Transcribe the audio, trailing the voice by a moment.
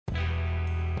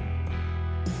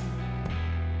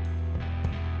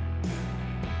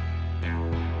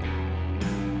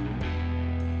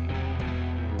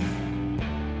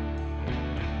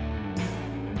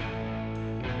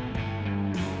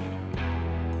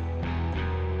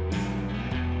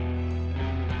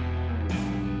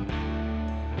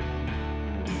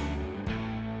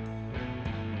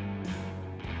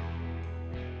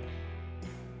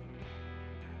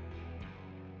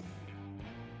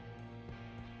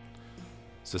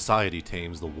Society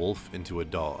tames the wolf into a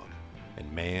dog,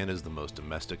 and man is the most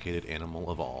domesticated animal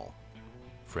of all.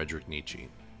 Friedrich Nietzsche.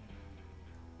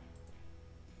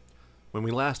 When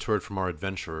we last heard from our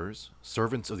adventurers,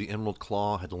 servants of the Emerald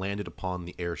Claw had landed upon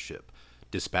the airship,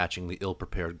 dispatching the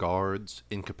ill-prepared guards,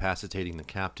 incapacitating the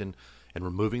captain, and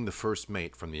removing the first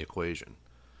mate from the equation.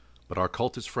 But our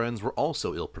cultist friends were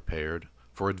also ill-prepared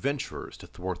for adventurers to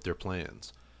thwart their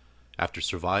plans. After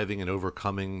surviving and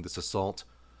overcoming this assault,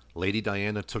 Lady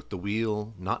Diana took the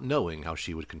wheel, not knowing how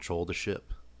she would control the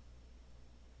ship.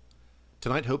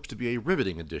 Tonight hopes to be a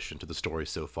riveting addition to the story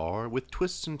so far, with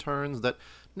twists and turns that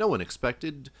no one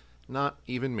expected, not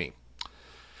even me.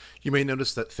 You may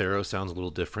notice that Thero sounds a little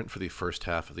different for the first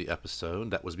half of the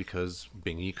episode. That was because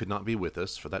Bingy could not be with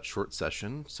us for that short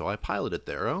session, so I piloted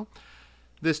Thero.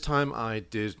 This time I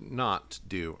did not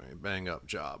do a bang-up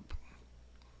job.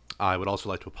 I would also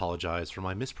like to apologize for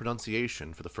my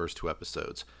mispronunciation for the first two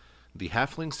episodes. The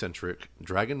halfling-centric,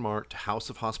 dragon-marked House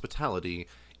of Hospitality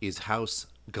is House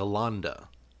Galanda,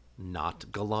 not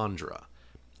Galandra.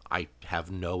 I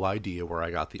have no idea where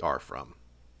I got the R from.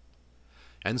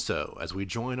 And so, as we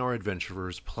join our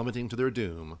adventurers plummeting to their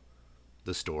doom,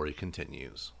 the story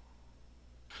continues.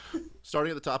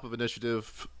 Starting at the top of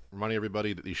initiative, reminding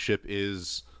everybody that the ship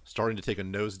is starting to take a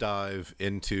nosedive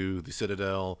into the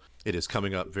Citadel. It is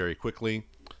coming up very quickly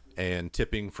and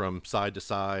tipping from side to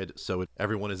side, so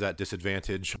everyone is at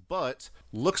disadvantage. But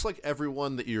looks like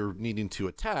everyone that you're needing to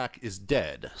attack is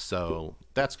dead, so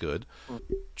that's good.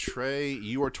 Trey,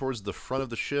 you are towards the front of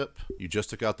the ship. You just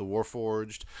took out the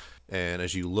Warforged, and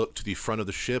as you look to the front of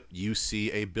the ship, you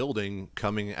see a building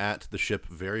coming at the ship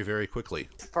very, very quickly.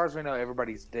 As far as we know,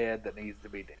 everybody's dead that needs to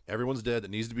be dead. Everyone's dead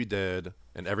that needs to be dead,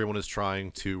 and everyone is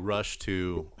trying to rush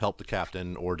to help the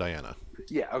captain or Diana.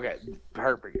 Yeah, okay,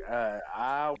 perfect.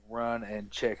 I'll run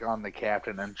and check on the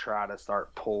captain and try to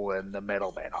start pulling the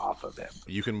metal man off of him.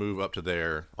 You can move up to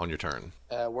there on your turn.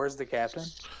 Where's the captain?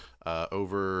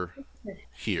 Over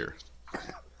here.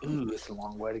 Ooh, it's a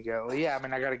long way to go. Yeah, I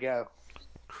mean, I gotta go.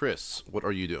 Chris, what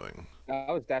are you doing?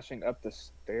 I was dashing up the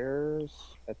stairs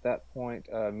at that point,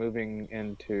 moving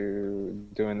into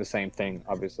doing the same thing,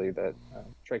 obviously, that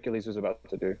Tracheles was about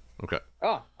to do. Okay.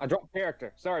 Oh, I dropped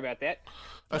character. Sorry about that.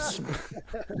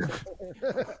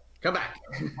 Come back.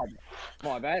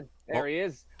 My bad. There he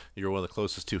is. You're one of the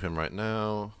closest to him right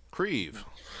now. Creve.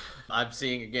 I'm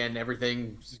seeing, again,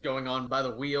 everything going on by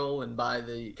the wheel and by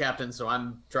the captain, so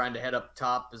I'm trying to head up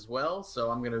top as well,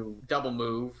 so I'm going to double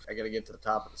move. I got to get to the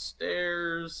top of the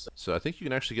stairs. So I think you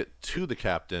can actually get to the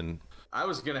captain. I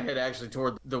was going to head actually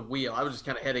toward the wheel. I was just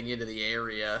kind of heading into the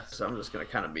area, so I'm just going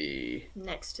to kind of be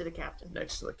next to the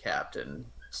captain.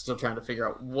 Still trying to figure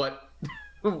out what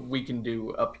we can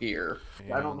do up here.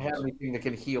 I don't have anything that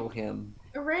can heal him.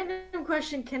 A random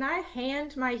question, can I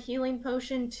hand my healing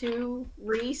potion to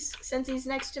Reese since he's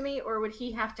next to me, or would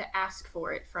he have to ask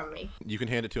for it from me? You can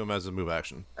hand it to him as a move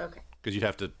action. Okay. Because you'd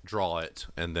have to draw it,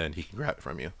 and then he can grab it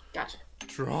from you. Gotcha.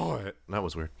 Draw it. That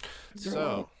was weird.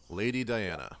 So, Lady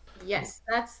Diana. Yes,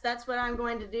 that's what I'm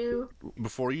going to do.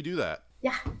 Before you do that,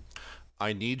 Yeah.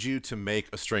 I need you to make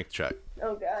a strength check.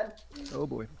 Oh, God. Oh,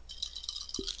 boy.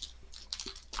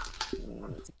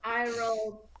 I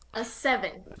rolled a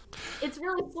 7. It's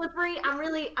really slippery.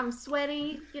 I'm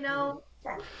sweaty, you know.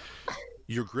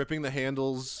 You're gripping the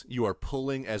handles. You are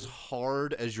pulling as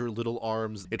hard as your little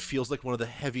arms. It feels like one of the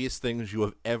heaviest things you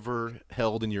have ever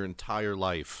held in your entire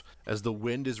life. As the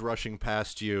wind is rushing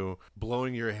past you,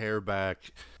 blowing your hair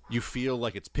back, you feel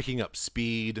like it's picking up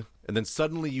speed, and then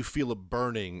suddenly you feel a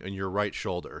burning in your right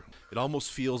shoulder. It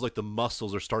almost feels like the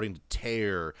muscles are starting to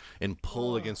tear and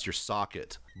pull against your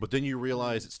socket. But then you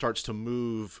realize it starts to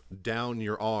move down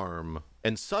your arm,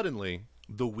 and suddenly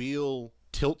the wheel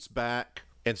tilts back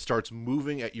and starts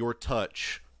moving at your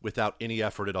touch without any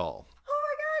effort at all. Oh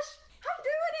my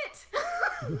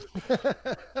gosh, I'm doing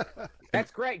it!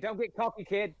 That's great. Don't get cocky,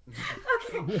 kid.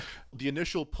 Okay. The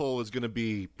initial pull is going to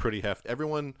be pretty hefty.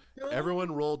 Everyone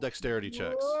roll dexterity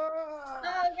checks. Oh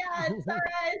God, sorry.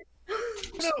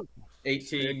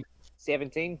 18.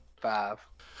 17. 5.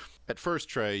 At first,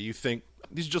 Trey, you think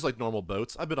these are just like normal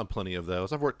boats. I've been on plenty of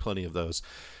those. I've worked plenty of those.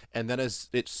 And then as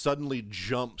it suddenly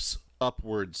jumps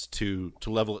upwards to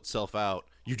level itself out,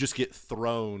 you just get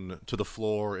thrown to the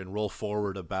floor and roll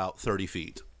forward about 30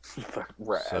 feet.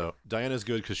 Right. So Diana's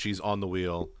good because she's on the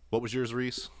wheel. What was yours,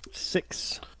 Reese?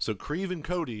 6. So Creve and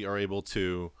Cody are able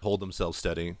to hold themselves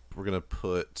steady. We're going to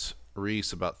put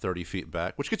Reese about 30 feet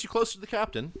back, which gets you closer to the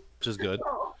captain, which is good.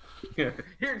 Here,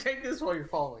 take this while you're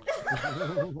falling. Please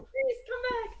come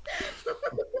back.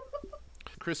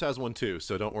 Chris has one too,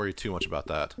 so don't worry too much about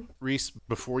that. Reese,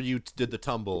 before you did the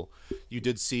tumble, you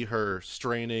did see her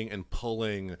straining and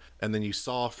pulling, and then you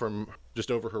saw from just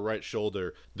over her right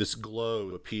shoulder this glow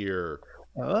appear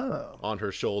on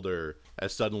her shoulder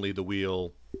as suddenly the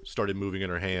wheel started moving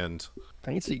in her hand.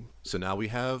 Fancy. So now we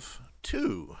have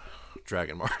 2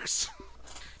 dragon marks.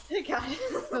 God.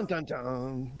 Dun, dun,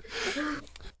 dun.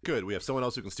 Good, we have someone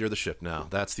else who can steer the ship now.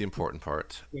 That's the important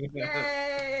part.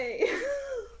 Yay!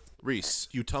 Reese,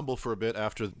 you tumble for a bit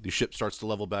after the ship starts to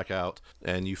level back out,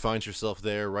 and you find yourself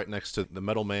there right next to the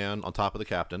metal man on top of the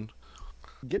captain.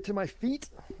 Get to my feet.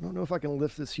 I don't know if I can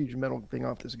lift this huge metal thing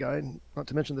off this guy. Not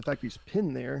to mention the fact he's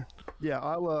pinned there. Yeah,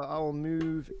 I'll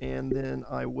move, and then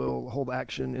I will hold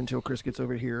action until Chris gets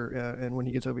over here. And when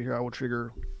he gets over here, I will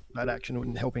trigger that action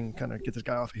and helping kind of get this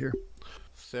guy off of here.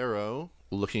 Thero,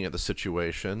 looking at the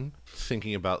situation,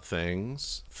 thinking about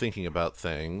things.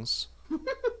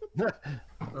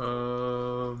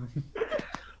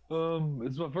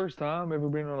 It's my first time ever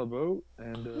been on a boat,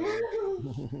 and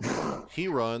He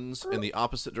runs in the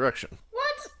opposite direction.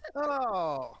 What?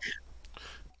 Oh,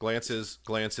 Glances,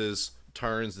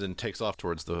 turns, then takes off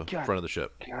towards the God. front of the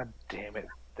ship. God damn it,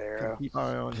 Thero. keep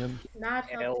eye on him. Not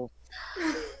helpful.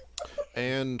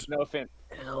 And no offense.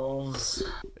 Elves.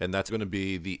 that's going to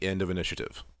be the end of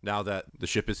initiative. Now that the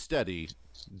ship is steady,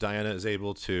 Diana is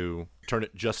able to turn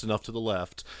it just enough to the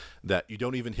left that you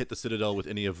don't even hit the citadel with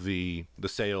any of the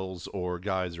sails or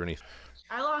guides or anything.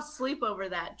 I lost sleep over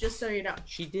that, just so you know.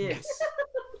 She did.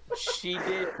 She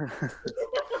did.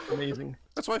 Amazing.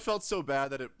 That's why I felt so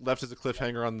bad that it left as a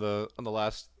cliffhanger on the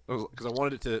last, because I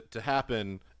wanted it to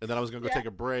happen, and then I was going to go take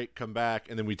a break, come back,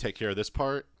 and then we take care of this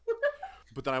part.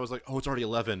 But then I was like, oh, it's already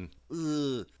 11.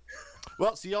 Ugh.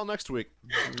 Well, see y'all next week.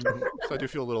 So I do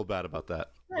feel a little bad about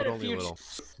that, but only a little.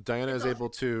 Diana is able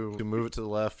to move it to the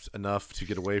left enough to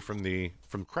get away from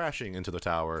crashing into the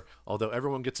tower, although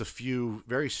everyone gets a few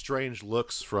very strange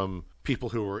looks from people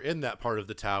who were in that part of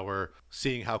the tower,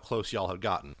 seeing how close y'all had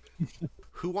gotten.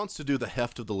 Who wants to do the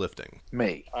heft of the lifting?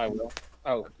 Me. I will.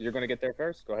 Oh, you're gonna get there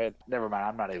first? Go ahead. Never mind,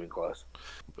 I'm not even close.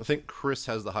 I think Chris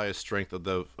has the highest strength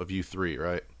of you 3,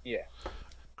 right? Yeah.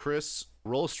 Chris,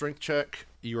 roll a strength check.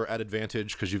 You are at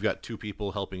advantage because you've got 2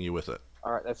 people helping you with it.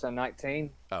 All right, that's a 19.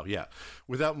 Oh, yeah.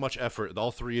 Without much effort,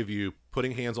 all 3 of you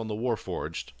putting hands on the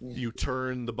Warforged, you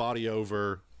turn the body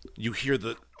over. You hear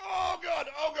the, oh, God,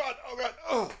 oh, God, oh, God,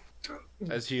 oh,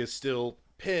 as he is still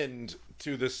pinned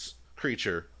to this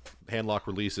creature. The handlock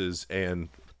releases, and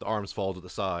the arms fall to the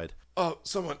side. Oh,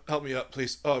 someone help me up,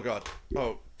 please. Oh, God.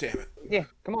 Oh, damn it. Yeah,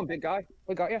 come on, big guy.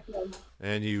 We got you.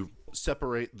 And you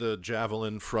separate the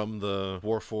javelin from the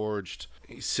Warforged.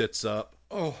 He sits up.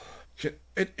 Oh, can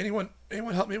anyone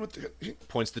help me with the... He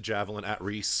points the javelin at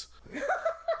Reese.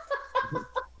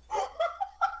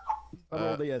 I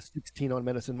rolled a 16 on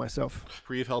medicine myself.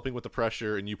 Kriv helping with the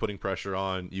pressure and you putting pressure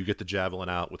on, you get the javelin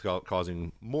out without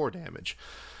causing more damage.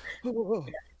 Oh.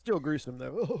 Still gruesome,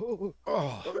 though.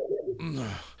 Oh,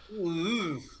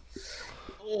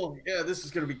 yeah, this is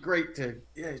going to be great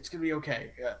it's going to be okay.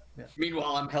 Yeah.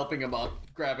 Meanwhile, I'm helping him up,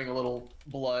 grabbing a little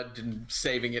blood and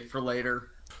saving it for later.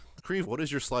 Kriv, what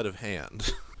is your sleight of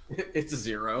hand? It's a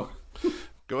 0.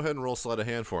 Go ahead and roll sleight of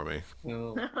hand for me.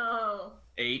 Oh.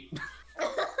 8.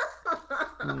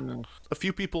 A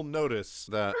few people notice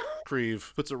that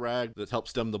Kriv puts a rag that helps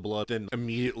stem the blood, then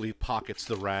immediately pockets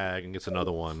the rag and gets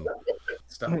another one.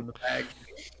 Stuff in the bag.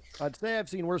 I'd say I've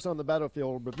seen worse on the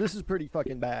battlefield, but this is pretty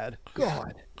fucking bad.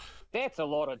 God. That's a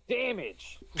lot of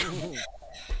damage.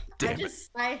 I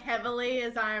just sigh heavily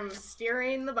as I'm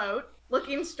steering the boat,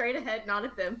 looking straight ahead, not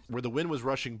at them. Where the wind was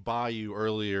rushing by you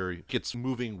earlier, it's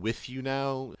moving with you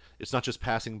now. It's not just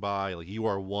passing by, like you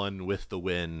are one with the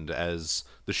wind as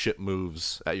the ship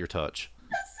moves at your touch.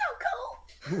 That's so cool.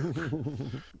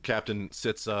 Captain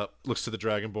sits up, looks to the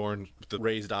Dragonborn with the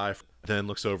raised eye, then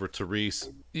looks over to Reese.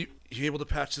 You able to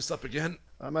patch this up again?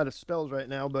 I'm out of spells right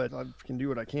now, but I can do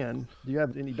what I can. Do you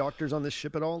have any doctors on this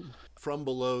ship at all? From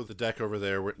below the deck over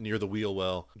there, near the wheel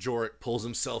well, Jorik pulls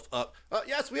himself up.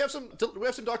 Yes, we have some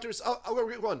doctors. I'll go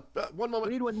get one. One I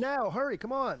moment. need one now. Hurry,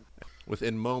 come on.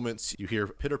 Within moments, you hear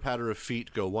pitter-patter of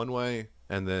feet go one way,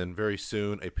 and then very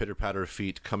soon a pitter-patter of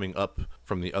feet coming up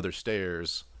from the other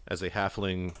stairs as a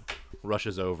halfling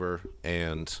rushes over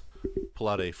and pull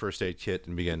out a first aid kit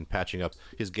and begin patching up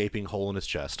his gaping hole in his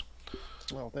chest.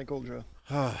 Oh, thank Uldra.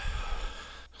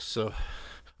 So,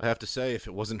 I have to say, if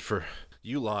it wasn't for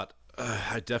you lot,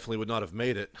 I definitely would not have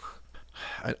made it.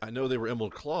 I know they were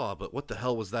Emerald Claw, but what the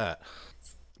hell was that?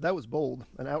 That was bold.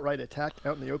 An outright attack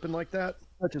out in the open like that,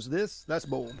 such as this, that's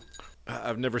bold.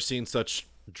 I've never seen such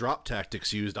drop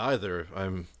tactics used either.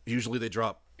 Usually they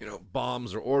drop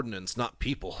bombs or ordnance, not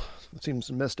people. I've seen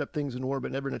some messed up things in war,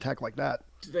 but never an attack like that.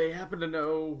 Do they happen to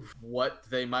know what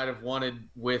they might have wanted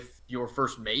with your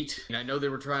first mate? And I know they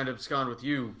were trying to abscond with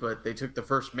you, but they took the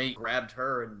first mate, grabbed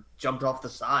her, and jumped off the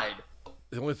side.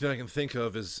 The only thing I can think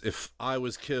of is if I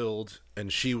was killed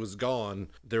and she was gone,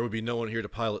 there would be no one here to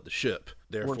pilot the ship.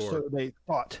 Therefore, Or so they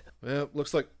thought. well,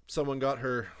 looks like someone got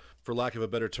her, for lack of a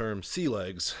better term, sea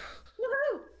legs.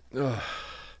 Woohoo! Ugh.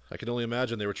 I can only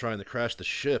imagine they were trying to crash the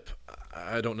ship.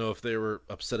 I don't know if they were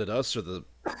upset at us or the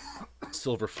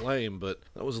Silver Flame, but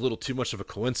that was a little too much of a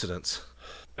coincidence.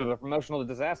 It was a promotional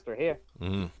disaster here.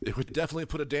 It would definitely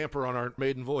put a damper on our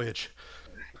maiden voyage.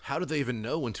 How did they even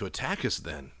know when to attack us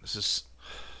then? This is...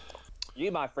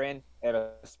 You, my friend, had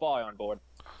a spy on board.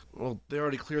 Well, they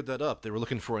already cleared that up. They were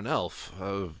looking for an elf.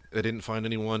 They didn't find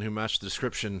anyone who matched the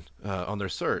description on their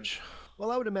search. Well,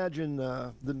 I would imagine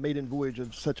the maiden voyage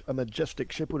of such a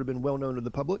majestic ship would have been well known to the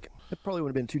public. It probably would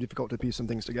have been too difficult to piece some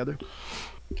things together.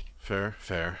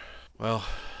 Fair. Well,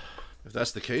 if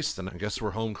that's the case, then I guess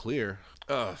we're home clear.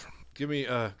 Give me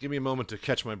a moment to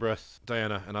catch my breath,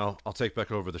 Diana, and I'll take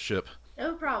back over the ship.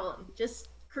 No problem. Just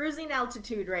cruising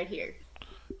altitude right here.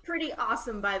 Pretty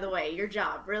awesome, by the way, your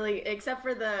job. Really, except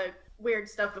for the weird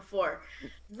stuff before.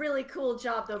 Really cool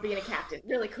job, though, being a captain.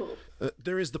 Really cool.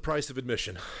 There is the price of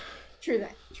admission. True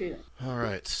that. All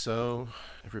right, so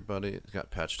everybody got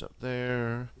patched up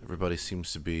there. Everybody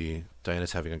seems to be...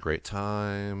 Diana's having a great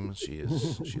time.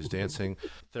 She's dancing.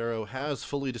 Thero has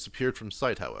fully disappeared from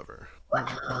sight, however.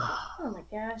 Oh my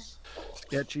gosh.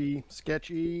 Sketchy.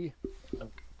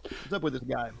 What's up with this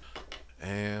guy?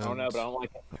 And I don't know, but I don't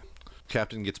like it.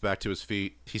 Captain gets back to his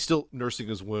feet. He's still nursing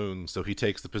his wound, so he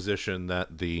takes the position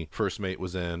that the first mate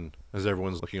was in, as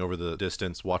everyone's looking over the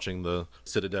distance, watching the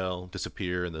Citadel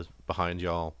disappear behind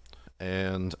y'all.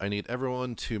 And I need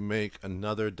everyone to make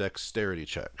another dexterity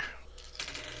check.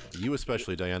 You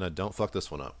especially, Diana. Don't fuck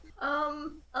this one up.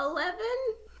 11?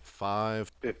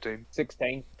 5. 15.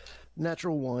 16.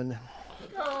 Natural 1.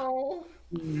 Oh.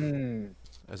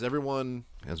 As everyone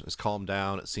has calmed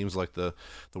down, it seems like the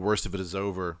worst of it is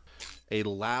over. A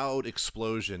loud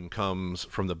explosion comes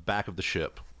from the back of the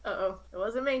ship. Uh-oh. It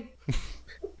wasn't me.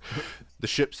 The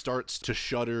ship starts to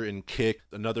shudder and kick.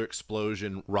 Another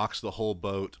explosion rocks the whole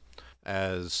boat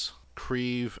as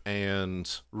Creve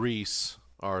and Reese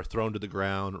are thrown to the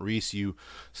ground. Reese, you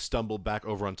stumble back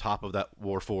over on top of that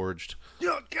Warforged.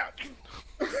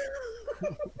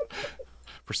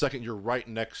 For a second, you're right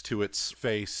next to its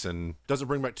face, and doesn't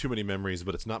bring back too many memories,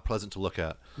 but it's not pleasant to look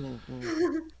at.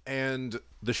 And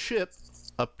the ship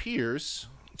appears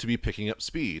to be picking up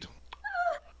speed.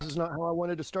 This is not how I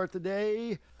wanted to start the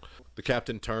day. The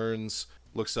captain turns,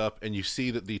 looks up, and you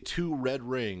see that the 2 red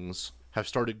rings have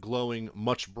started glowing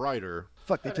much brighter.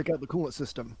 Fuck, they took out the coolant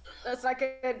system. That's not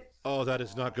good. Oh, that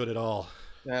is not good at all.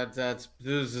 This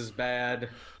is bad.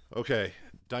 Okay,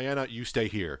 Diana, you stay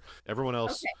here. Everyone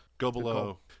else, Okay. go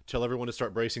below. Tell everyone to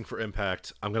start bracing for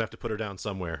impact. I'm gonna have to put her down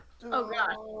somewhere. Oh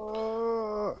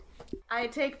gosh. I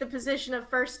take the position of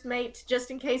first mate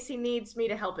just in case he needs me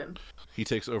to help him. He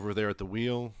takes over there at the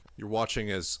wheel. You're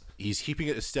watching as he's keeping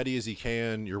it as steady as he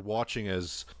can. You're watching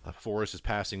as a forest is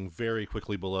passing very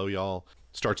quickly below y'all.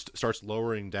 Starts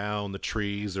lowering down. The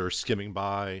trees are skimming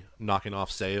by, knocking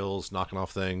off sails, knocking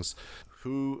off things.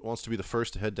 Who wants to be the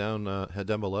first to head down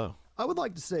below? I would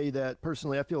like to say that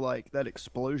personally, I feel like that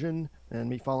explosion and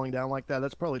me falling down like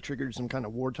that's probably triggered some kind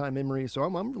of wartime memory. So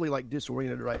I'm really like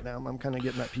disoriented right now. I'm kind of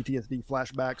getting that PTSD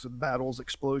flashbacks of battles,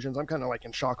 explosions. I'm kind of like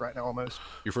in shock right now almost.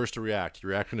 You're first to react. Your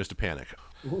reaction is to panic.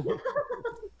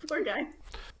 Poor guy.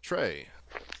 Trey,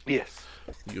 Yes.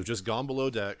 you've just gone below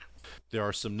deck. There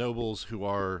are some nobles who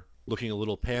are looking a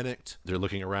little panicked. They're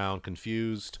looking around,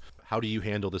 confused. How do you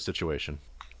handle this situation?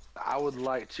 I would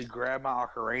like to grab my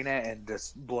ocarina and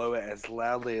just blow it as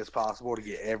loudly as possible to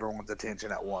get everyone's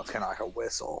attention at once, kind of like a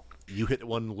whistle. You hit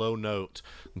one low note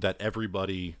that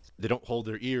everybody, they don't hold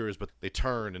their ears, but they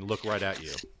turn and look right at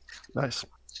you. Nice.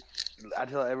 I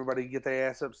tell everybody to get their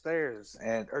ass upstairs,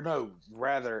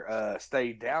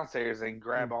 stay downstairs and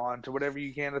grab on to whatever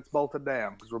you can that's bolted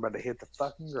down, because we're about to hit the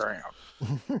fucking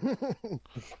ground.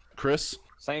 Chris,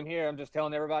 Same here. I'm just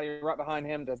telling everybody right behind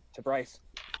him to brace.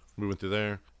 moving through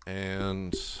there.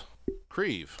 And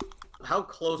Creve. How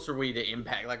close are we to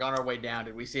impact? Like on our way down,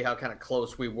 did we see how kind of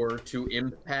close we were to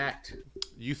impact?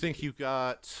 You think you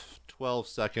got 12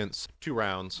 seconds, 2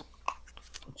 rounds.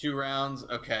 2 rounds?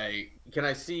 Okay. Can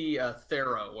I see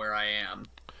Thero where I am?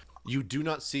 You do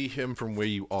not see him from where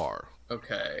you are.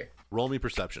 Okay. Roll me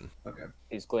perception. Okay.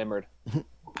 He's glimmered.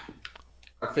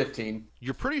 15.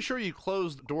 You're pretty sure you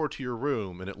closed the door to your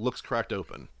room and it looks cracked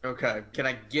open. Okay. Can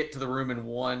I get to the room in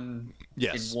one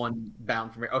Yes. in one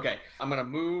bound from here? Okay. I'm gonna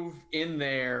move in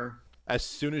there. As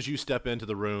soon as you step into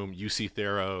the room, you see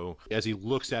Thero. As he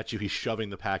looks at you, he's shoving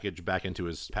the package back into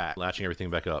his pack, latching everything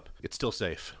back up. It's still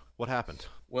safe. What happened?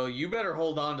 Well, you better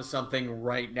hold on to something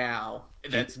right now.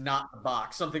 That's not the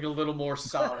box. Something a little more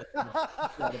solid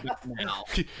now.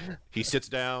 He sits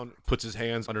down, puts his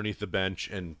hands underneath the bench,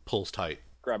 and pulls tight.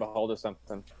 Grab a hold of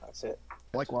something. That's it.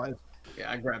 Likewise. Yeah,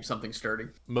 I grabbed something sturdy.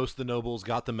 Most of the nobles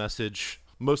got the message.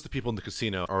 Most of the people in the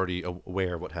casino are already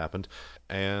aware of what happened.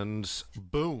 And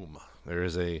boom, there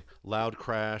is a loud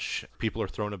crash. People are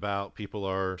thrown about. People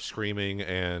are screaming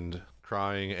and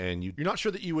crying. And you're not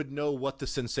sure that you would know what the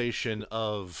sensation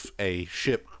of a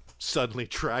ship suddenly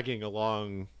dragging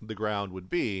along the ground would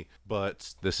be,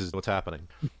 but this is what's happening.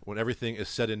 When everything is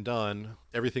said and done,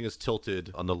 everything is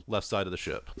tilted on the left side of the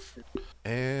ship.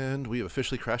 And we have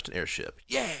officially crashed an airship.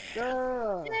 Yeah!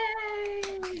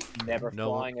 Yay! Never No.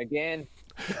 flying again.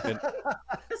 And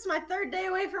This is my 3rd day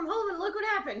away from home, and look what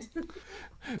happened.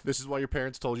 this is why your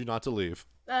parents told you not to leave.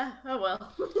 Oh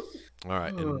well. All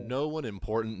right, and no one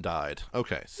important died.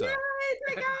 Okay, so Yay,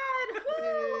 thank God!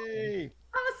 Woo! Hey.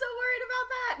 I was so worried about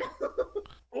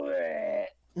that.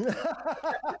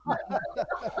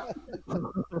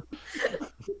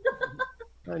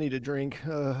 I need a drink.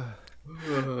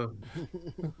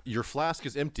 your flask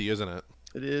is empty, isn't it?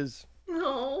 It is.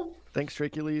 No. Thanks,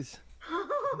 Tracules.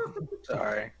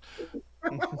 Sorry.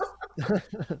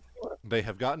 They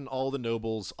have gotten all the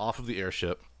nobles off of the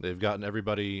airship. They've gotten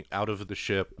everybody out of the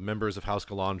ship. Members of House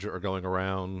Galandra are going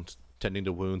around tending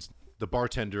to wounds. The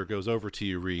bartender goes over to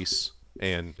you, Reese,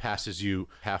 and passes you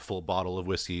half-full bottle of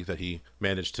whiskey that he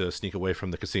managed to sneak away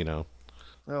from the casino.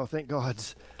 Oh, thank God.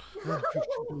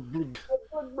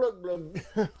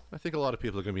 I think a lot of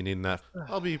people are going to be needing that.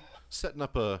 I'll be setting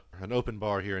up an open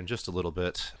bar here in just a little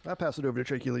bit. I pass it over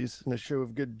to Tracules in a show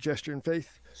of good gesture and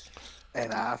faith.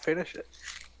 And I finish it.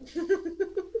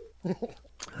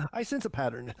 I sense a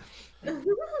pattern.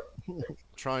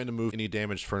 Trying to move any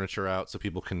damaged furniture out so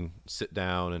people can sit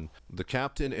down, and the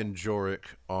captain and Jorik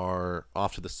are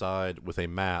off to the side with a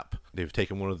map. They've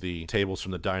taken one of the tables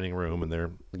from the dining room and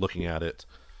they're looking at it.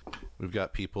 We've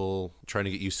got people trying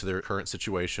to get used to their current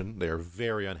situation. They are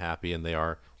very unhappy and they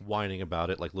are whining about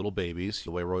it like little babies,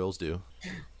 the way royals do.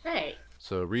 Hey.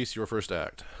 So Reese, your first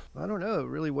act. I don't know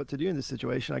really what to do in this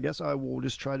situation. I guess I will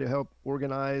just try to help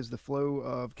organize the flow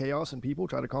of chaos and people,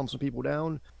 try to calm some people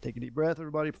down, take a deep breath,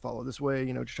 everybody, follow this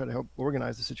way, just try to help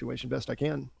organize the situation best I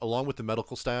can. Along with the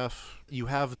medical staff, you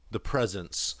have the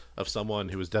presence of someone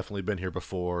who has definitely been here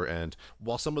before, and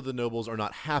while some of the nobles are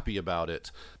not happy about it,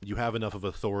 you have enough of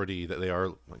authority that they are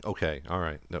like, okay, all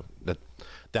right, no,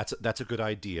 that's a good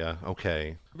idea,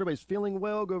 okay. Everybody's feeling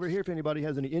well. Go over here. If anybody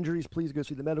has any injuries, please go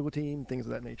see the medical team, things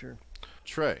of that nature.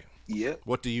 Trey, Yep.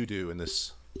 what do you do in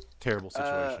this terrible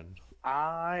situation?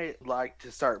 I like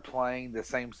to start playing the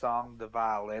same song the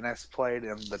violinist played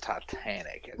in the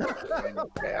Titanic.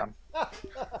 Down.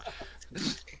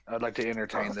 I'd like to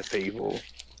entertain the people.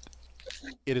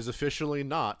 It is officially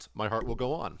not My Heart Will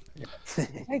Go On.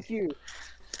 Thank you.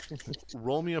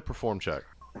 Roll me a perform check.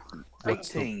 What's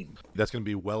the- 18. That's going to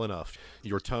be well enough.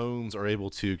 Your tones are able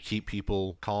to keep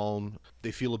people calm.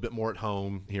 They feel a bit more at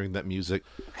home hearing that music.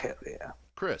 Hell yeah.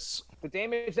 Chris, The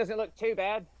damage doesn't look too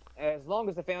bad. As long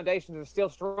as the foundations are still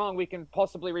strong, we can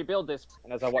possibly rebuild this.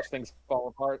 And as I watch things fall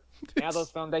apart, now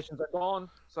those foundations are gone.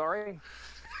 Sorry.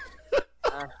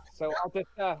 So I'll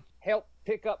just help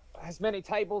pick up as many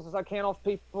tables as I can off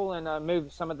people and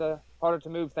move some of the harder to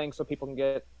move things so people can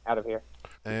get out of here.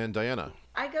 and Diana.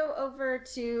 I go over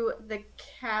to the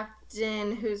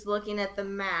captain who's looking at the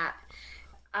map.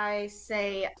 I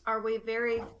say, are we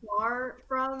very far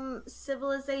from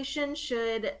civilization?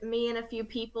 Should me and a few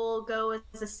people go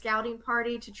as a scouting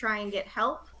party to try and get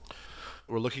help?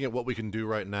 We're looking at what we can do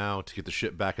right now to get the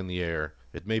ship back in the air.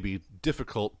 It may be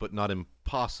difficult, but not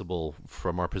impossible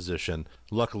from our position.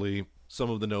 Luckily, some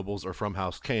of the nobles are from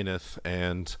House Caneth,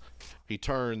 and he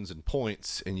turns and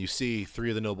points, and you see three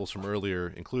of the nobles from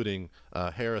earlier, including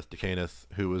Harith de Caneth,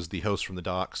 who was the host from the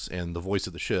docks and the voice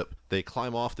of the ship. They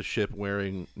climb off the ship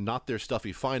wearing not their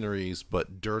stuffy fineries,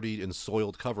 but dirtied and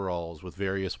soiled coveralls with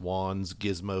various wands,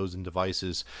 gizmos, and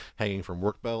devices hanging from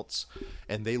work belts,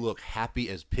 and they look happy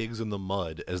as pigs in the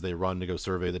mud as they run to go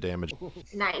survey the damage.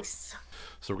 Nice.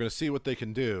 So we're going to see what they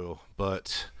can do,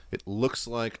 but it looks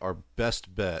like our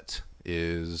best bet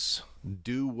is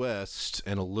due west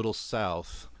and a little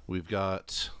south. We've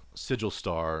got Sigil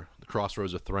Star, the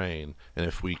crossroads of Thrain, and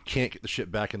if we can't get the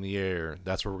ship back in the air,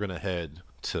 that's where we're going to head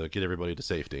to get everybody to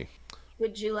safety.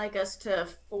 Would you like us to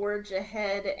forge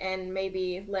ahead and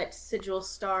maybe let Sigil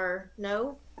Star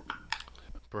know?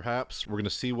 Perhaps we're going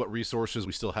to see what resources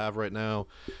we still have right now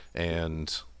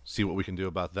and see what we can do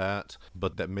about that,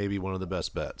 but that may be one of the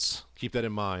best bets. Keep that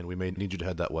in mind. We may need you to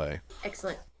head that way.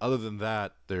 Excellent. Other than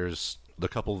that, there's the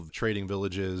couple of trading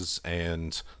villages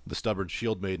and the stubborn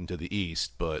shield maiden to the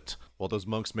east, but while those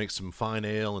monks make some fine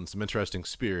ale and some interesting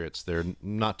spirits, they're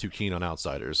not too keen on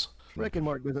outsiders.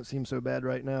 Breckenmark doesn't seem so bad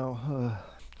right now.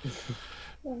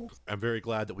 I'm very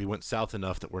glad that we went south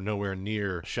enough that we're nowhere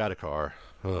near Shadakar.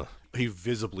 He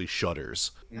visibly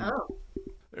shudders. Oh.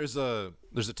 There's a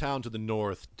town to the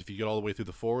north. If you get all the way through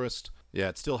the forest, yeah,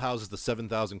 it still houses the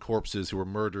 7,000 corpses who were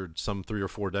murdered some 3 or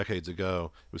 4 decades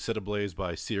ago. It was set ablaze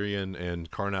by Syrian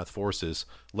and Karnath forces.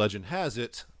 Legend has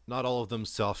it, not all of them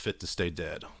saw fit to stay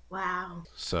dead. Wow.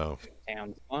 So,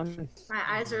 Sounds fun. My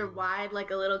eyes are wide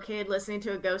like a little kid listening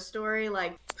to a ghost story,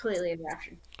 like completely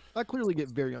enraptured. I clearly get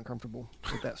very uncomfortable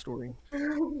with that story.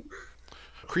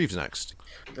 Creeve's next.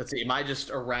 Let's see. Am I just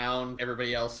around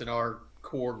everybody else in our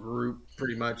core group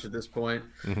pretty much at this point?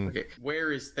 Mhm. Okay.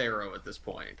 Where is Thero at this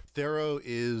point? Thero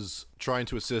is trying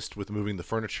to assist with moving the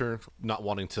furniture, not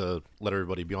wanting to let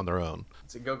everybody be on their own.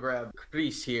 So go grab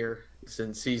Chris here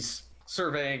since he's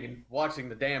surveying and watching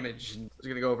the damage. And I was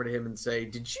going to go over to him and say,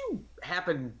 did you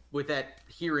happen, with that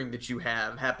hearing that you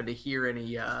have, happen to hear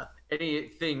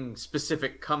anything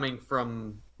specific coming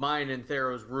from mine and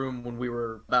Thero's room when we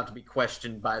were about to be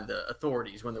questioned by the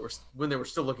authorities when they were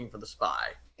still looking for the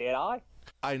spy? Did I?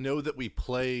 I know that we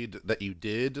played that you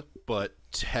did, but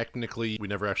technically we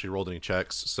never actually rolled any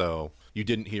checks, so you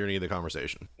didn't hear any of the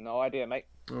conversation. No idea, mate.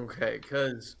 Okay,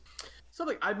 because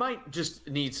something I might just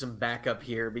need some backup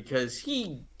here because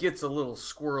he gets a little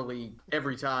squirrely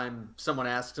every time someone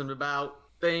asks him about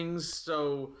things,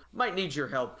 so might need your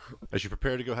help. As you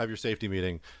prepare to go have your safety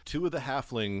meeting, 2 of the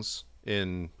halflings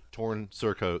in torn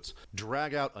surcoats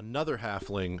drag out another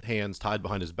halfling, hands tied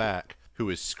behind his back, who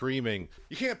is screaming,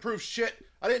 "You can't prove shit!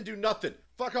 I didn't do nothing!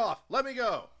 Fuck off! Let me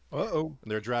go!" Uh-oh.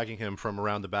 And they're dragging him from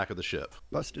around the back of the ship.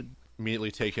 Busted.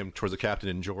 Immediately take him towards the captain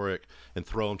and Jorik and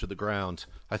throw him to the ground.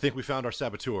 I think we found our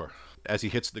saboteur. As he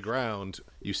hits the ground,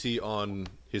 you see on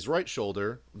his right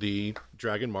shoulder the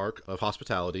dragon mark of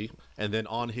hospitality, and then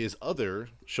on his other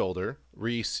shoulder,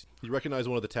 Reese, you recognize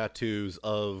one of the tattoos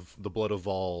of the blood of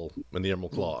Vol and the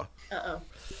Emerald Claw. Uh-oh.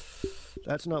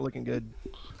 That's not looking good.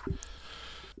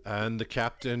 And the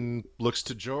captain looks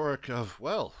to Jorik of,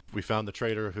 well, we found the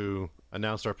traitor who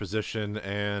announced our position,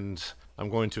 and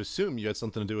I'm going to assume you had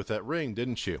something to do with that ring,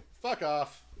 didn't you? Fuck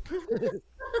off.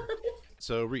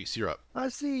 So, Reese, you're up. I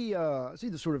see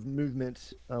the sort of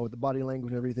movement with the body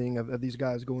language and everything of these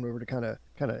guys going over to kind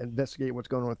of investigate what's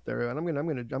going on with there, and I'm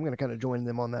gonna kind of join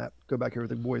them on that. Go back here with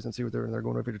the boys and see what they're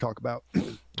going over to talk about.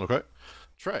 Okay.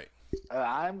 Trey.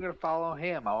 I'm going to follow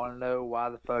him. I want to know why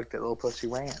the fuck that little pussy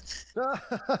ran.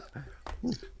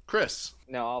 Chris.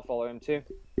 No, I'll follow him too.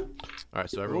 All right,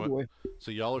 so Oh everyone. boy.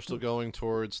 So y'all are still going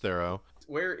towards Thero.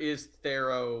 Where is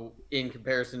Thero in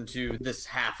comparison to this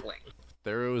halfling?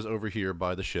 Thero is over here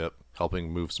by the ship, helping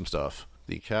move some stuff.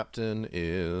 The captain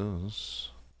is...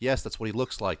 Yes, that's what he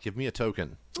looks like. Give me a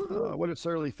token. What a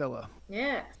surly fella.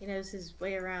 Yeah, he knows his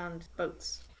way around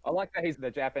boats. I like that he's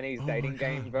the Japanese Oh dating my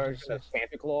game God, version of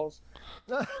Santa Claus.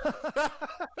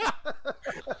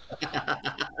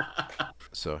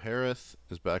 So Harith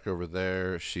is back over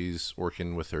there. She's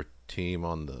working with her team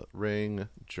on the ring.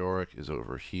 Jorik is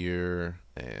over here,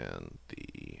 and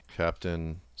the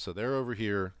captain. So they're over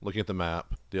here looking at the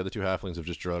map. The other 2 halflings have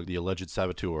just dragged the alleged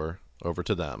saboteur over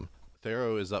to them.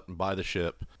 Thero is up by the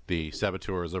ship. The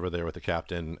saboteur is over there with the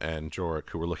captain and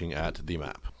Jorik, who were looking at the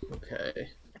map. Okay.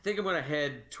 I think I'm going to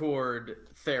head toward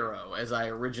Thero as I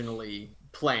originally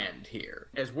planned here.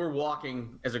 As we're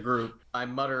walking as a group, I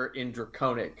mutter in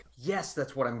Draconic, yes,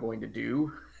 that's what I'm going to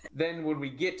do. Then when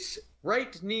we get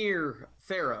right near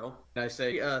Thero, I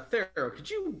say, Thero, could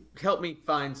you help me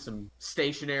find some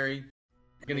stationery?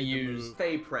 I'm going to use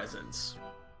Fey Presence.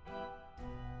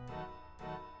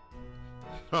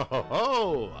 Ho ho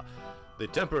ho! The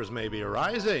tempers may be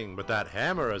rising, but that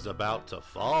hammer is about to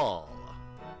fall.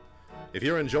 If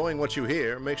you're enjoying what you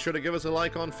hear, make sure to give us a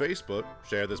like on Facebook,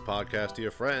 share this podcast to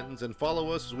your friends, and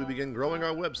follow us as we begin growing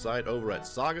our website over at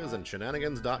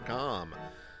sagasandshenanigans.com.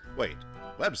 Wait,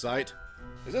 website?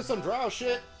 Is this some drow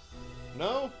shit?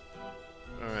 No?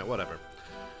 Alright, whatever.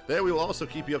 There we will also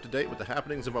keep you up to date with the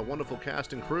happenings of our wonderful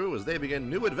cast and crew as they begin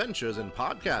new adventures in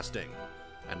podcasting.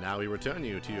 And now we return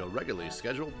you to your regularly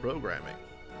scheduled programming.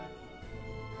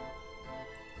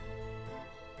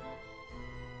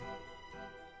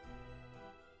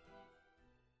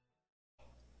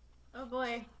 Oh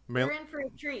boy. You're in for a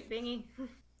treat, Bingy.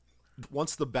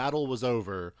 Once the battle was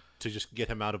over, to just get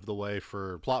him out of the way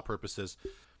for plot purposes,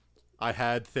 I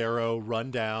had Thero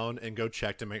run down and go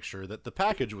check to make sure that the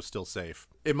package was still safe.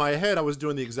 In my head, I was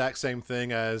doing the exact same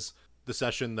thing as the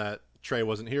session that Trey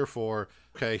wasn't here for.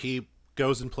 Okay, he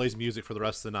goes and plays music for the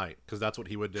rest of the night, because that's what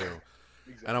he would do.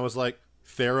 Exactly. And I was like,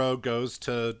 Thero goes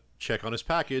to check on his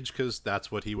package, because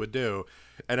that's what he would do.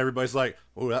 And everybody's like,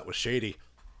 oh, that was shady.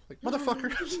 Like,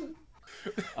 motherfucker.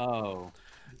 Oh.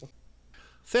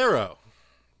 Thero.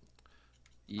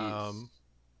 Yes.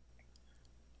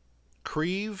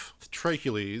 Creve,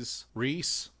 Tracules,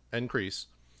 Reese, and Kreese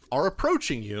are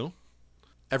approaching you.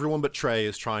 Everyone but Trey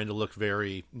is trying to look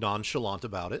very nonchalant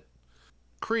about it.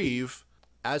 Creve,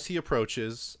 as he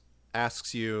approaches,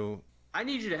 asks you... I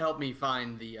need you to help me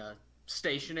find the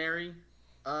stationery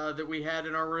that we had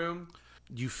in our room.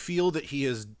 You feel that he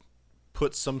has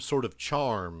put some sort of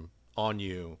charm on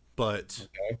you, but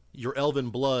your elven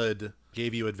blood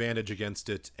gave you advantage against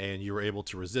it, and you were able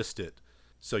to resist it.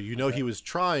 So you know he was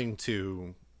trying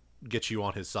to get you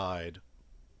on his side,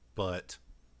 but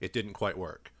it didn't quite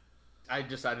work. I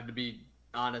decided to be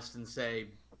honest and say,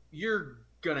 you're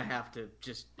gonna have to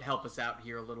just help us out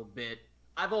here a little bit.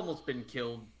 I've almost been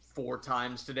killed 4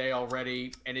 times today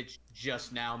already, and it's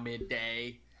just now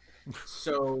midday.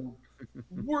 So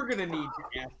we're gonna need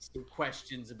to ask some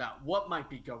questions about what might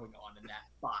be going on in that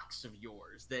box of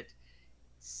yours that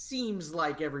seems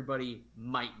like everybody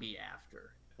might be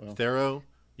after. Well, Thero,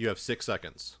 you have 6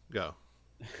 seconds. Go.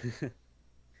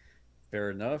 fair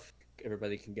enough.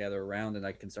 Everybody can gather around and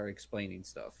I can start explaining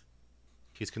stuff.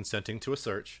 He's consenting to a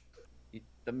search.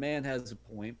 The man has a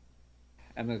point.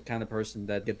 I'm the kind of person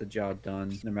that get the job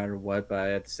done no matter what, but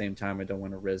at the same time, I don't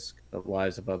want to risk the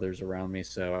lives of others around me.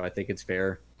 So I think it's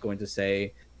fair going to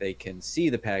say they can see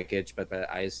the package, but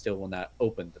I still will not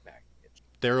open the package.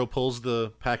 Thero pulls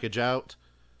the package out.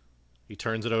 He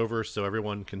turns it over so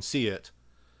everyone can see it.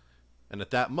 And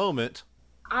at that moment...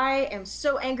 I am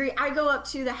so angry. I go up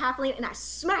to the halfling and I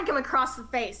smack him across the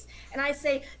face. And I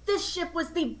say, this ship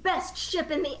was the best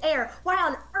ship in the air. Why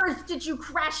on earth did you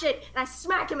crash it? And I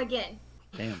smack him again.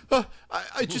 Damn.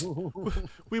 I just...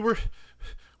 we were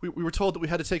told that we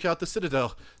had to take out the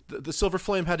Citadel. The Silver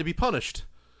Flame had to be punished.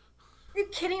 Are you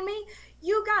kidding me?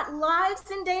 You got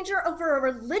lives in danger over a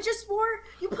religious war?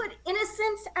 You put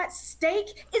innocence at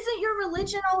stake? Isn't your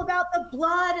religion all about the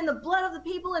blood and the blood of the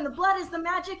people and the blood is the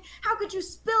magic? How could you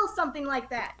spill something like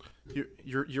that?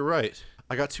 You're right.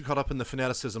 I got too caught up in the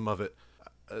fanaticism of it.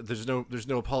 There's no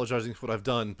apologizing for what I've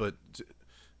done, but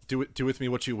do with me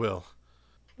what you will.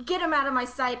 Get him out of my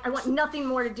sight. I want nothing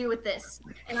more to do with this.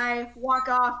 And I walk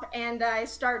off and I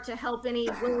start to help any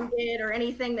wounded or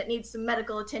anything that needs some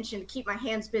medical attention to keep my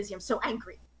hands busy. I'm so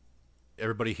angry.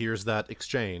 Everybody hears that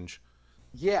exchange.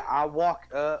 Yeah, I walk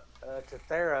up to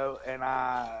Thero and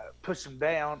I push him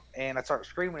down and I start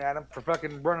screaming at him for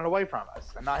fucking running away from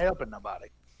us and not helping nobody.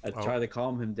 I try to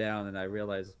calm him down and I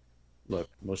realize, look,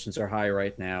 emotions are high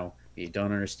right now. You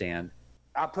don't understand.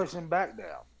 I push him back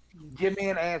down. Give me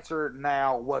an answer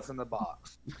now. What's in the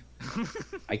box?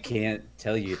 I can't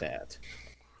tell you that.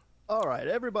 All right,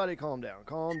 everybody calm down.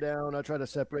 Calm down. I try to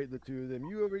separate the two of them.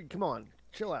 Come on,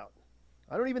 chill out.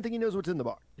 I don't even think he knows what's in the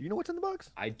box. Do you know what's in the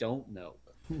box? I don't know.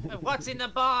 What's in the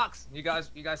box? You guys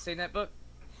seen that book?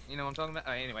 You know what I'm talking about?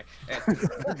 Oh, anyway.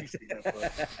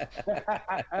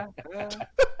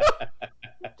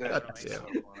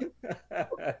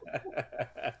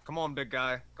 Come on, big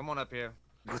guy. Come on up here.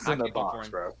 What's in the box,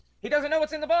 bro? He doesn't know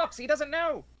what's in the box. He doesn't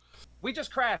know. We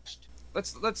just crashed.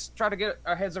 Let's try to get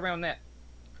our heads around that.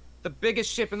 The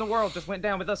biggest ship in the world just went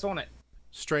down with us on it.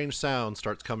 Strange sound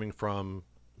starts coming from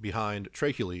behind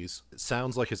Tracules. It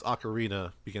sounds like his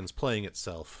ocarina begins playing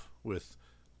itself with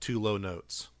 2 low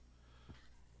notes.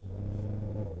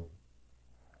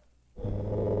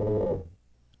 And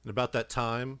about that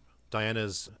time,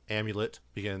 Diana's amulet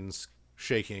begins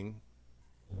shaking.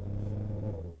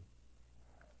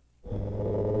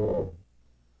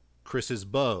 Chris's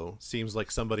bow seems like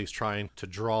somebody's trying to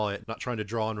draw it, not trying to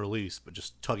draw and release, but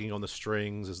just tugging on the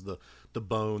strings as the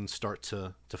bones start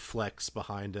to flex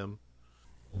behind him.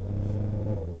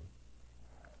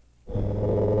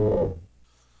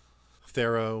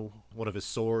 Thero, one of his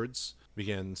swords,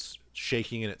 begins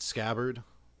shaking in its scabbard.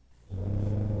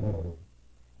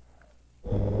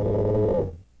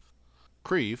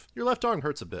 Creve, your left arm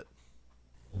hurts a bit.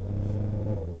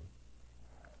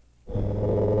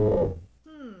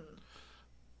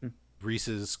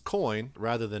 Reese's coin,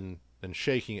 rather than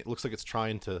shaking, it looks like it's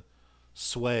trying to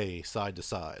sway side to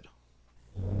side.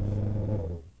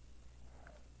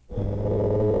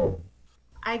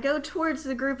 I I go towards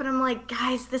the group and I'm like,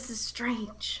 guys, this is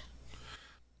strange.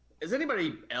 Has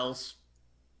anybody else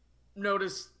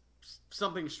noticed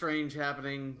something strange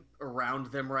happening around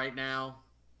them right now?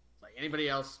 Like anybody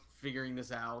else figuring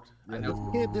this out? I know.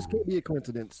 This can't be a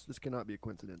coincidence. This cannot be a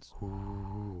coincidence.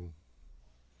 Ooh.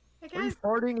 Hey Are you guys,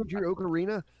 farting into your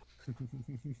ocarina?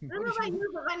 I don't know about you,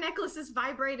 but my necklace is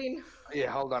vibrating.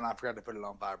 Yeah, hold on. I forgot to put it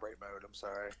on vibrate mode. I'm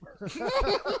sorry.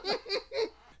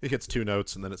 It hits 2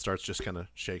 notes and then it starts just kind of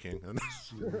shaking.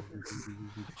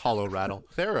 Hollow rattle.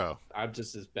 Thero. I'm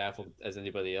just as baffled as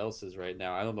anybody else is right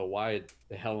now. I don't know why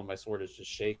the hell my sword is just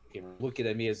shaking, looking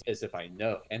at me as if I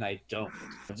know, and I don't.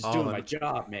 I'm just doing my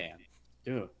job, man.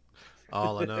 Dude.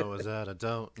 All I know is that I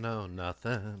don't know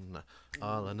nothing.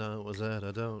 All I know is that I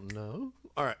don't know.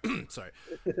 All right. Sorry.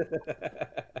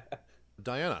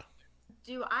 Diana.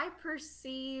 Do I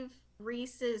perceive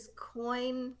Reese's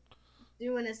coin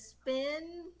doing a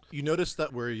spin? You notice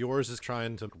that where yours is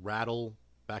trying to rattle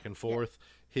back and forth,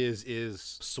 his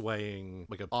is swaying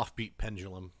like an offbeat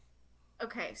pendulum.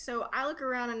 Okay, so I look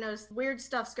around and notice weird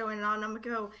stuff's going on. I'm gonna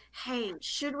go, hey,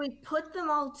 should we put them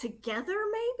all together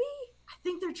maybe? I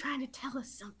think they're trying to tell us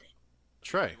something.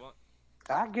 Trey.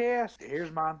 I guess. Here's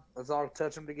mine. Let's all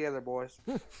touch them together, boys.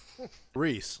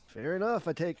 Reese. Fair enough.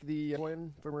 I take the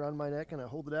coin from around my neck and I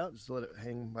hold it out just to let it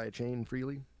hang by a chain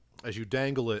freely. As you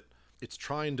dangle it, it's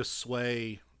trying to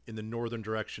sway in the northern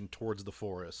direction towards the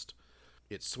forest.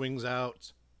 It swings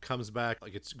out, comes back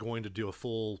like it's going to do a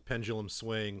full pendulum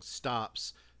swing,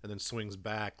 stops, and then swings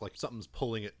back like something's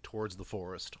pulling it towards the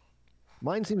forest.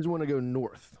 Mine seems to want to go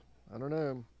north. I don't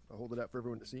know. I'll hold it out for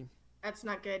everyone to see. That's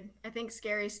not good. I think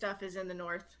scary stuff is in the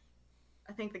north.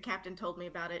 I think the captain told me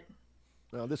about it.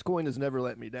 Now, this coin has never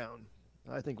let me down.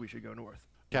 I think we should go north.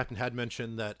 Captain had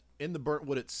mentioned that in the Burnt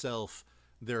Wood itself,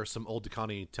 there are some Old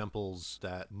Dakani temples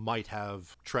that might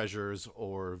have treasures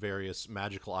or various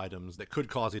magical items that could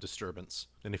cause a disturbance.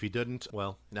 And if he didn't,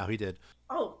 well, now he did.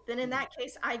 Oh, then in that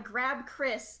case, I grab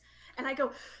Chris and I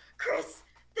go, Chris,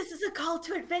 this is a call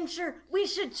to adventure. We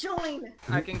should join.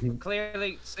 I can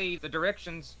clearly see the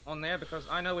directions on there because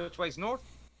I know which way's north.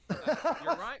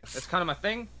 You're right. That's kind of my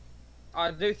thing. I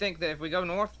do think that if we go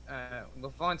north,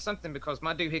 we'll find something because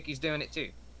my doohickey's doing it too.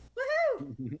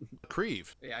 Woohoo!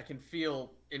 Creve. Yeah, I can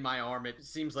feel in my arm. It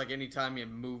seems like anytime you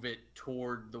move it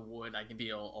toward the wood, I can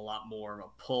feel a lot more of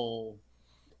a pull.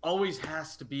 Always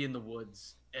has to be in the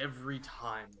woods. Every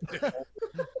time.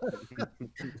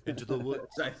 Into the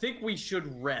woods. I think we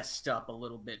should rest up a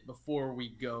little bit before we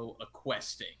go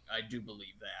a-questing. I do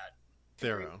believe that.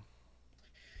 Thero.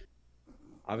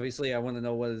 Obviously, I want to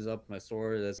know what is up my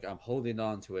sword. I'm holding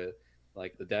on to it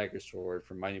like the dagger sword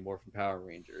from Mighty Morphin Power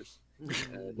Rangers.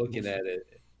 Looking at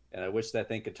it, and I wish that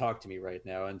thing could talk to me right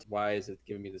now. And why is it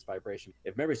giving me this vibration?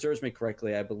 If memory serves me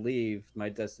correctly, I believe my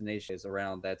destination is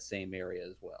around that same area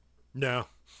as well. No.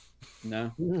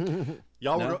 No?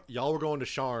 Y'all were going to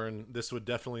Sharn. This would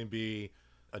definitely be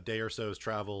a day or so's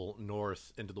travel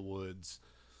north into the woods.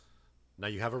 Now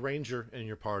you have a ranger in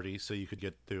your party, so you could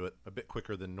get through it a bit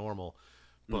quicker than normal,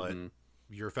 but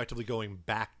you're effectively going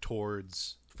back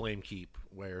towards Flamekeep,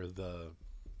 where the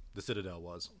Citadel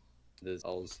was. This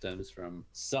all stems from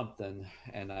something,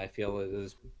 and I feel it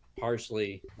is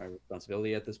partially my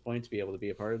responsibility at this point to be able to be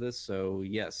a part of this. So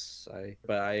yes,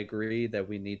 but I agree that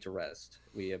we need to rest.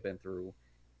 We have been through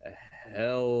a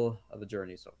hell of a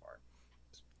journey so far.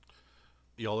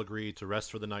 You all agreed to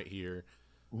rest for the night here.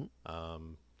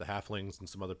 The halflings and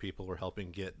some other people were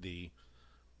helping get the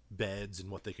beds and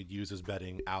what they could use as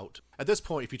bedding out. At this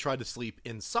point, if you tried to sleep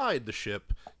inside the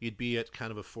ship, you'd be at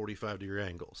kind of a 45-degree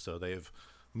angle. So they've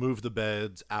moved the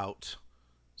beds out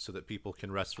so that people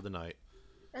can rest for the night.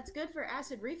 That's good for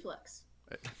acid reflux.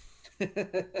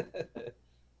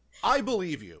 I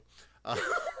believe you.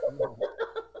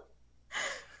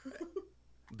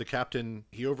 The captain,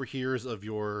 he overhears of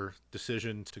your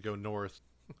decision to go north.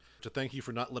 To thank you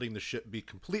for not letting the ship be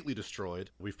completely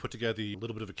destroyed, we've put together a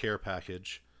little bit of a care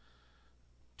package.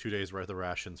 2 days worth of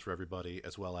rations for everybody,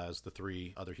 as well as the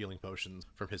 3 other healing potions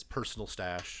from his personal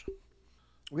stash.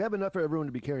 We have enough for everyone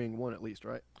to be carrying one at least,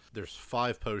 right? There's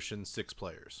 5 potions, 6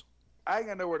 players. I ain't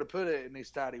got nowhere to put it in these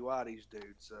tidy whities,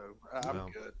 dude. So I'm No.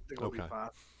 good. They're gonna be Okay. fine.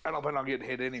 I don't plan on getting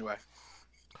hit anyway.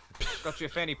 Got you a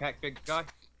fanny pack, big guy.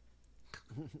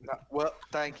 No, well,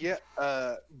 thank you.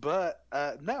 But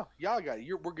no, y'all got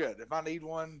it. We're good. If I need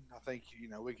one, I think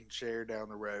we can share down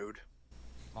the road.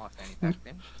 My fanny pack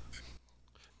then.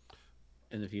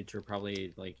 In the future,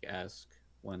 probably ask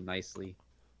one nicely.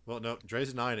 Well, no,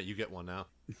 Dre's denying it. You get one now.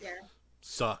 Yeah.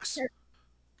 Sucks.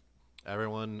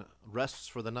 Everyone rests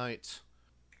for the night.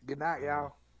 Good night,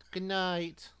 y'all. Good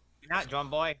night. Good night, John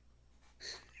boy.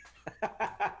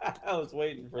 I was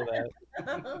waiting for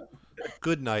that.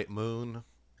 Good night, Moon.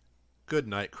 Good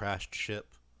night, crashed ship.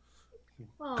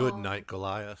 Good Aw. night,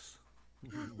 Goliath.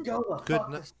 Go the Good fuck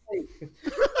ni- to sleep.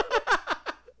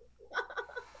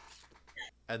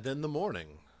 And then the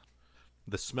morning.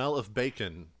 The smell of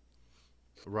bacon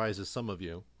rises some of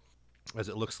you, as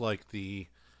it looks like the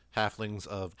halflings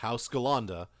of House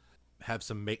Galanda have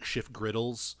some makeshift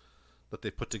griddles that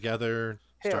they put together,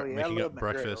 Hell start yeah, I making love up my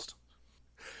breakfast.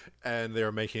 And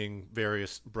they're making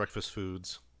various breakfast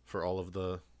foods for all of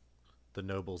the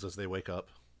nobles as they wake up.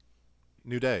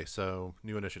 New day, so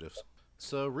new initiatives.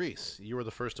 So, Reese, you were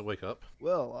the first to wake up.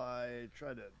 Well, I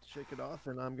tried to shake it off,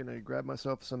 and I'm gonna grab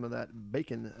myself some of that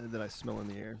bacon that I smell in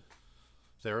the air.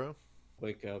 Thero,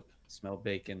 Wake up, smell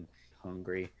bacon,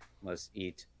 hungry, must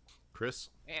eat. Chris,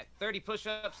 Yeah, 30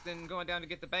 push-ups, then going down to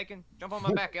get the bacon. Jump on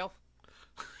my back, elf.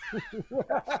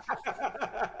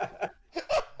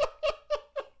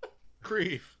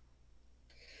 Grief.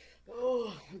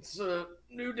 Oh, it's a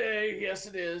new day. Yes,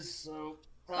 it is. So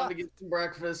time to get some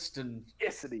breakfast and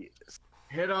Yes, it is.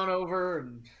 head on over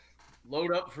and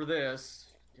load up for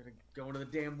this. Gotta go into the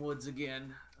damn woods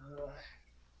again.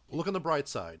 Look on the bright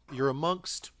side. You're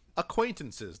amongst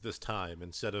acquaintances this time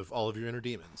instead of all of your inner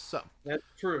demons. So, That's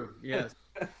true. Yes.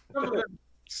 Some of them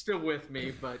still with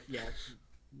me, but yeah,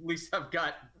 at least I've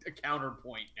got a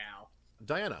counterpoint now.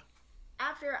 Diana.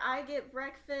 After I get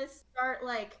breakfast, start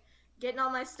like getting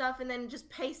all my stuff and then just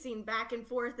pacing back and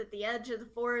forth at the edge of the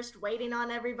forest, waiting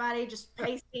on everybody, just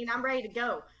pacing. I'm ready to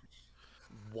go.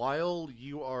 While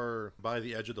you are by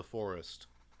the edge of the forest,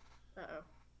 Uh-oh.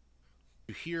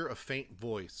 you hear a faint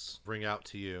voice ring out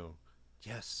to you.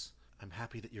 Yes, I'm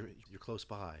happy that you're close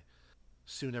by.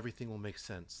 Soon everything will make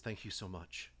sense. Thank you so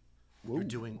much. You're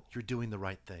doing the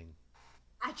right thing.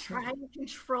 I try to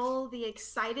control the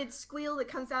excited squeal that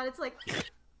comes out. It's like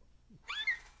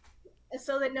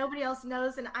so that nobody else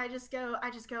knows, and I just go,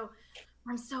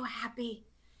 I'm so happy.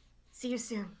 See you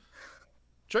soon.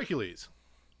 Dracules.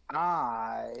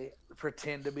 I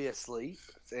pretend to be asleep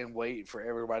and wait for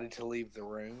everybody to leave the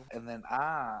room, and then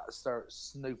I start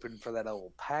snooping for that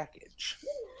old package.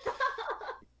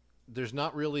 There's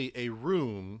not really a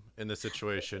room in this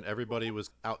situation. Everybody was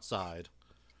outside.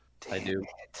 I do.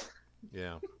 It.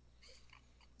 Yeah.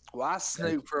 Well, I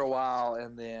snoop for a while,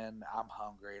 and then I'm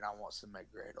hungry and I want some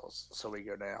McGriddles, so we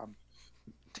go down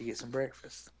to get some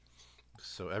breakfast.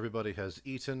 So everybody has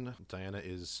eaten. Diana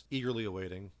is eagerly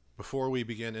awaiting. Before we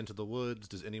begin into the woods,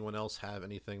 does anyone else have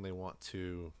anything they want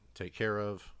to take care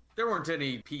of? There weren't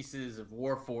any pieces of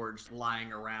Warforged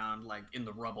lying around, like in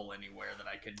the rubble anywhere, that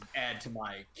I could add to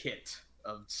my kit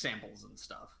of samples and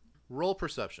stuff. Roll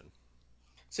perception.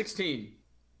 16.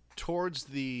 Towards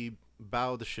the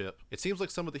bow of the ship, it seems like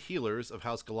some of the healers of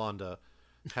House Galanda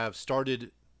have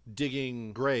started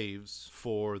digging graves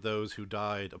for those who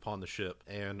died upon the ship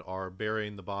and are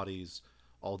burying the bodies,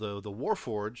 although the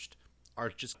Warforged are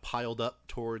just piled up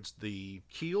towards the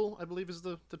keel, I believe is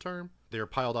the term. They're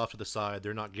piled off to the side.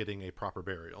 They're not getting a proper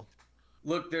burial.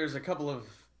 Look, there's a couple of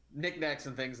knickknacks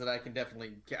and things that I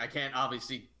can't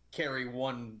obviously carry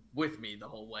one with me the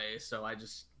whole way, so I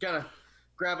just gotta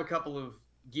grab a couple of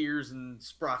gears and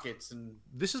sprockets and...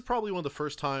 This is probably one of the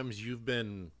first times you've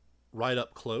been right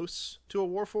up close to a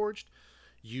Warforged.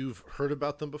 You've heard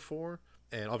about them before,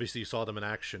 and obviously you saw them in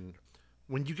action.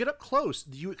 When you get up close,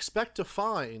 you expect to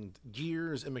find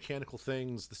gears and mechanical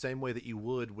things the same way that you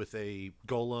would with a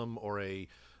golem or a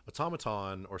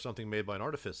automaton or something made by an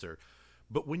artificer.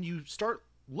 But when you start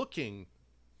looking,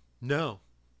 no.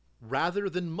 Rather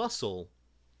than muscle,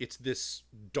 it's this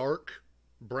dark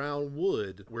brown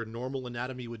wood where normal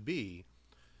anatomy would be.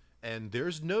 And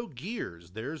there's no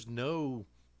gears. There's no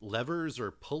levers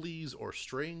or pulleys or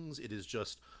strings. It is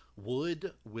just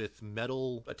wood with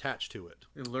metal attached to it.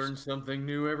 You learn something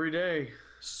new every day.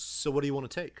 So what do you want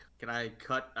to take? Can I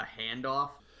cut a hand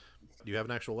off? Do you have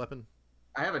an actual weapon?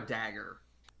 I have a dagger.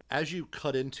 As you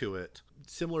cut into it,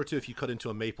 similar to if you cut into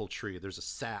a maple tree, there's a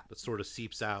sap that sort of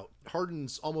seeps out,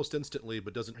 hardens almost instantly,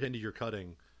 but doesn't hinder your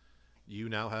cutting. You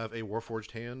now have a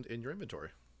Warforged hand in your inventory.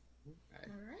 I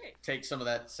All right. take some of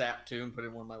that sap too and put it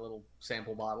in one of my little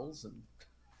sample bottles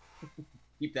and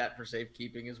keep that for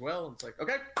safekeeping as well. And it's like,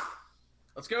 okay,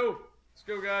 let's go. Let's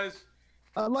go, guys.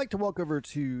 I'd like to walk over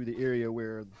to the area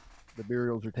where the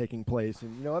burials are taking place,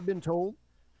 and I've been told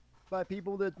by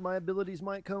people that my abilities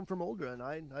might come from Uldra, and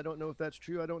I don't know if that's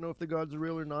true. I don't know if the gods are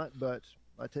real or not, but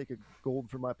I take a gold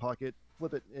from my pocket,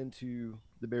 flip it into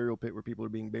the burial pit where people are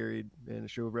being buried in a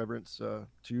show of reverence to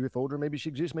if Uldra, maybe she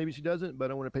exists, maybe she doesn't,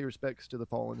 but I want to pay respects to the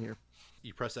fallen here.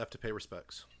 You press F to pay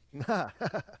respects.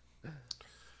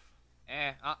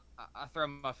 I throw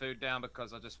my food down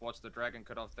because I just watched the dragon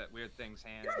cut off that weird thing's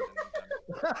hand.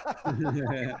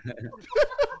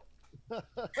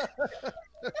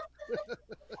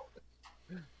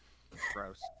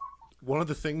 Gross. One of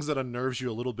the things that unnerves you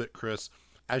a little bit, Chris,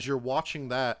 as you're watching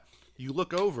that, you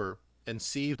look over and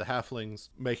see the halflings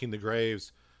making the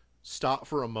graves stop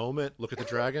for a moment, look at the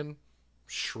dragon,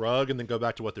 shrug, and then go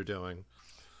back to what they're doing.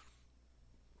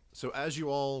 So as you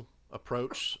all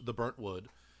approach the burnt wood,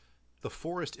 the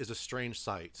forest is a strange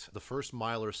sight. The first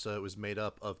mile or so is made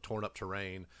up of torn up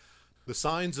terrain. The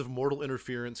signs of mortal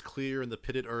interference clear in the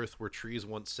pitted earth where trees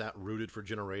once sat rooted for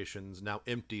generations, now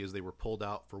empty as they were pulled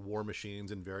out for war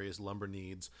machines and various lumber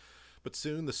needs. But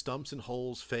soon the stumps and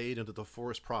holes fade into the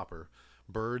forest proper,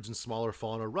 birds and smaller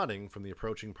fauna running from the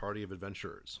approaching party of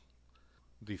adventurers.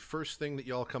 The first thing that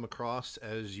y'all come across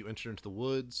as you enter into the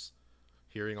woods,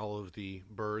 hearing all of the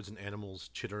birds and animals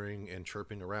chittering and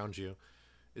chirping around you,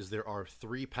 is there are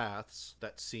 3 paths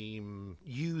that seem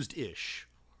used-ish.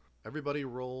 Everybody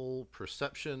roll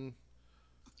perception.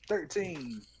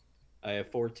 13. I have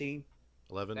 14.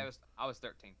 11. I was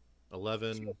 13.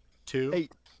 11. 2.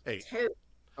 8. 8. Two.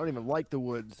 I don't even like the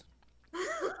woods.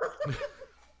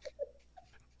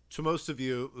 To most of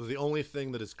you, the only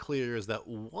thing that is clear is that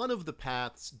one of the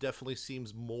paths definitely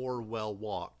seems more well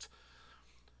walked.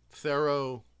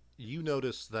 Thero, you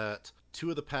notice that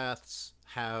 2 of the paths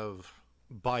have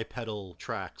bipedal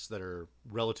tracks that are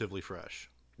relatively fresh.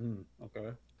 Okay.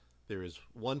 There is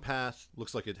one path,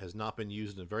 looks like it has not been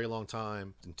used in a very long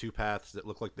time, and 2 paths that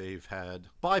look like they've had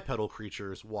bipedal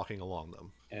creatures walking along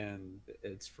them. And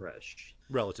it's fresh.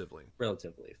 Relatively.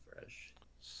 Relatively fresh.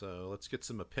 So let's get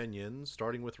some opinions,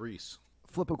 starting with Reese.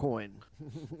 Flip a coin.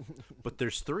 But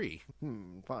there's 3.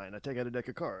 Fine. I take out a deck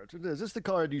of cards. Is this the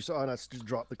card you saw and I just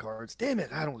dropped the cards? Damn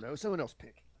it. I don't know. Someone else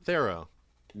pick. Thero.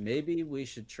 Maybe we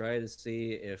should try to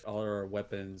see if all our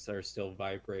weapons are still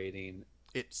vibrating.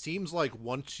 It seems like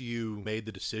once you made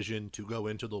the decision to go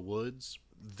into the woods,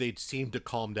 they seem to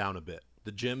calm down a bit.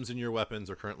 The gems in your weapons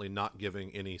are currently not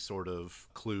giving any sort of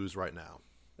clues right now.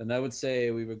 Then I would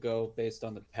say we would go based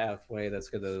on the pathway that's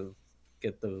going to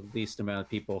get the least amount of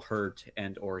people hurt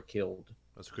and or killed.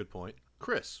 That's a good point.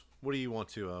 Chris, what do you want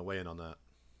to weigh in on that?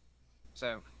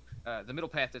 So, the middle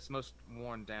path that's most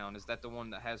worn down, is that the one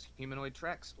that has humanoid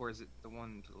tracks, or is it the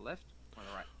one to the left or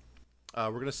the right?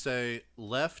 We're going to say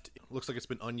left looks like it's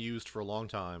been unused for a long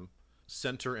time.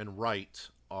 Center and right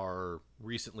are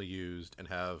recently used and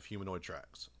have humanoid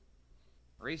tracks.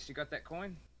 Reese, you got that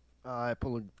coin? I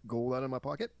pull a gold out of my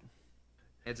pocket.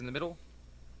 Heads in the middle,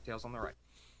 tails on the right.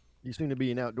 You seem to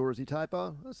be an outdoorsy type,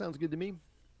 That sounds good to me.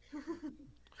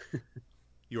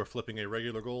 You are flipping a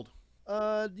regular gold?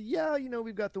 Yeah,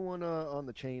 we've got the one on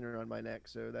the chain around my neck,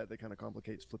 so that kind of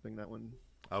complicates flipping that one.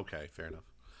 Okay, fair enough.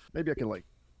 Maybe I can,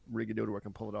 rig it to where I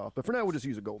can pull it off. But for now, we'll just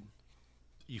use a gold.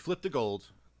 You flip the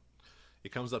gold.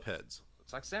 It comes up heads.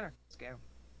 Looks like center. Let's go.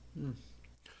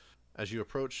 As you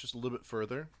approach just a little bit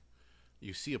further,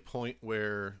 you see a point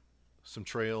where some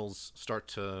trails start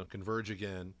to converge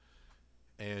again,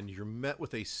 and you're met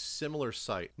with a similar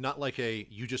sight. Not like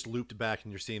you just looped back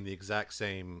and you're seeing the exact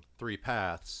same 3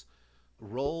 paths.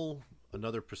 Roll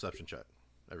another perception check,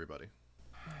 everybody.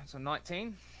 So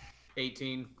 19.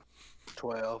 18.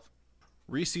 12.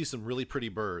 Reese sees some really pretty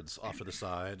birds off to the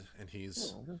side, and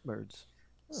he's... Oh, there's birds.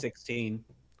 16.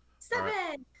 7.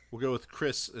 All We'll go with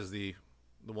Chris as the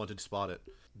one to spot it.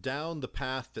 Down the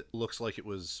path that looks like it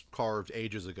was carved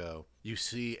ages ago, you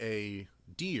see a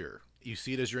deer. You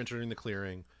see it as you're entering the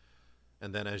clearing,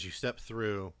 and then as you step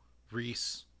through,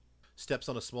 Reese steps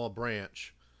on a small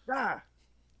branch. Ah!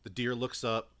 The deer looks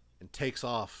up and takes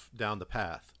off down the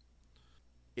path.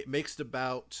 It makes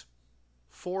about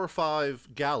 4 or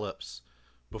 5 gallops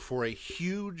before a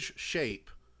huge shape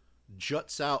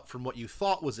juts out from what you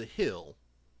thought was a hill,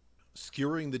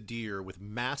 skewering the deer with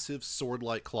massive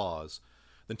sword-like claws,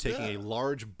 then taking a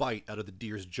large bite out of the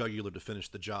deer's jugular to finish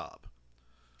the job.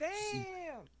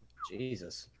 Damn!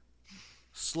 Jesus.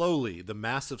 Slowly, the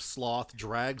massive sloth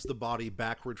drags the body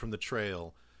backward from the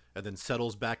trail and then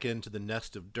settles back into the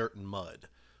nest of dirt and mud,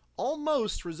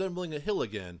 almost resembling a hill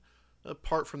again,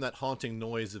 apart from that haunting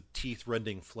noise of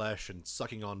teeth-rending flesh and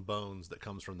sucking on bones that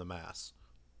comes from the mass.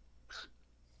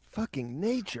 Fucking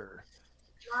nature.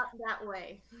 Not that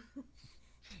way.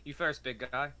 You first, big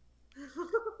guy.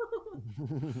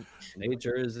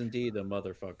 Nature is indeed a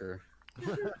motherfucker.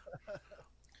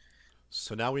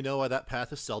 So now we know why that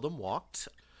path is seldom walked.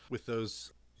 With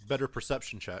those better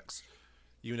perception checks,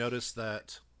 you notice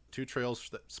that 2 trails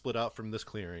that split out from this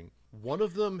clearing, one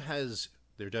of them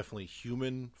they're definitely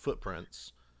human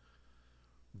footprints.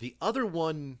 The other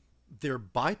one, they're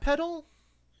bipedal,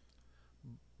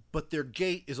 but their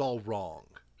gait is all wrong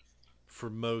for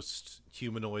most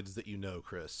humanoids that you know,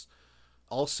 Chris.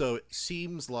 Also, it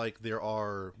seems like there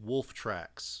are wolf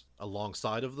tracks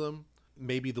alongside of them.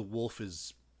 Maybe the wolf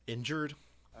is injured.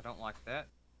 I don't like that.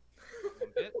 One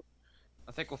bit.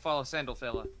 I think we'll follow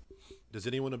Sandalfella. Does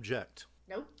anyone object?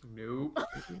 Nope. Nope.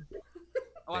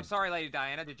 Oh, I'm sorry, Lady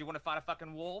Diana. Did you want to fight a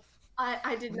fucking wolf?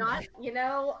 I did not.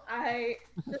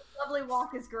 This lovely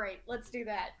walk is great. Let's do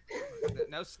that.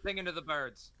 No singing to the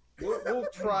birds. We'll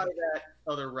try that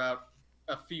other route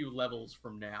a few levels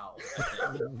from now.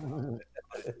 I think.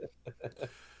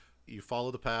 You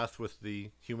follow the path with the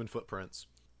human footprints.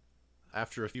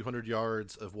 After a few hundred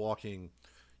yards of walking,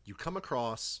 you come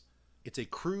across, it's a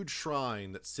crude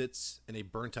shrine that sits in a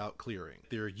burnt-out clearing.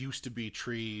 There used to be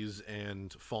trees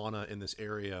and fauna in this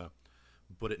area,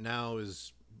 but it now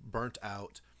is burnt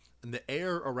out, and the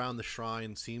air around the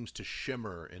shrine seems to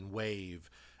shimmer and wave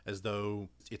as though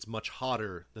it's much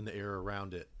hotter than the air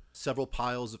around it. Several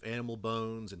piles of animal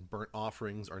bones and burnt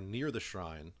offerings are near the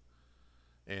shrine,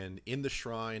 and in the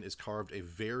shrine is carved a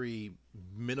very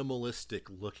minimalistic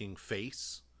looking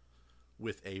face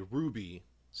with a ruby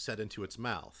set into its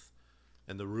mouth,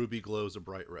 and the ruby glows a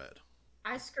bright red.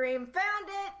 I scream,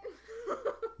 found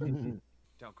it!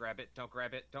 Don't grab it. Don't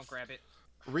grab it. Don't grab it.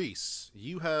 Reese,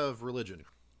 you have religion.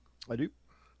 I do.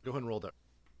 Go ahead and roll that.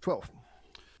 12.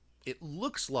 It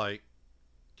looks like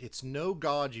it's no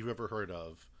god you've ever heard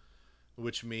of,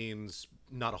 which means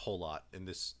not a whole lot in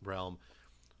this realm,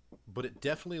 but it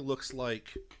definitely looks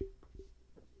like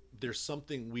there's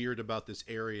something weird about this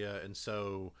area, and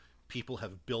so people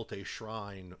have built a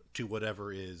shrine to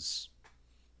whatever is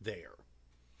there.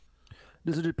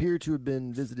 Does it appear to have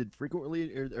been visited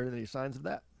frequently? Are there any signs of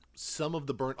that? Some of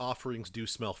the burnt offerings do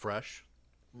smell fresh,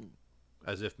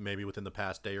 as if maybe within the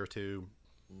past day or two.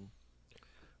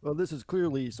 Well, this is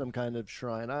clearly some kind of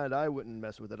shrine. I wouldn't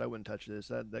mess with it. I wouldn't touch this.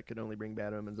 That could only bring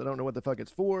bad omens. I don't know what the fuck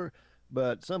it's for,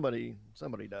 but somebody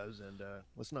does, and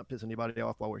let's not piss anybody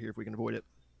off while we're here if we can avoid it.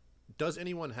 Does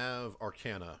anyone have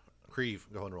Arcana? Creve,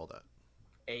 go ahead and roll that.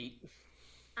 8.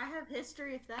 I have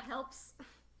history if that helps.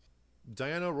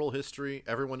 Diana, roll history.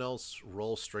 Everyone else,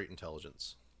 roll straight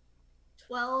intelligence.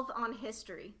 12 on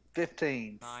history.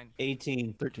 15. 9.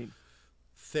 18. 13.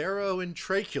 Thero and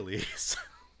Tracheles.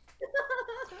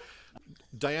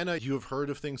 Diana, you have heard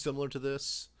of things similar to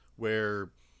this, where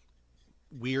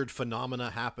weird phenomena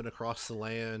happen across the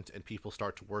land and people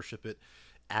start to worship it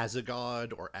as a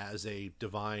god or as a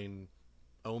divine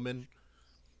omen.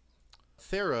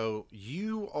 Thero,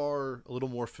 you are a little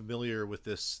more familiar with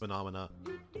this phenomena.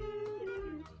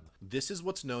 This is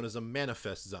what's known as a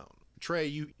manifest zone. Trey,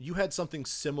 you had something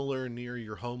similar near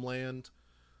your homeland.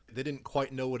 They didn't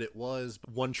quite know what it was,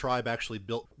 but one tribe actually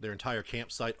built their entire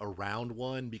campsite around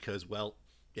one because, well,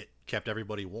 it kept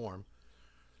everybody warm.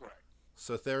 Right.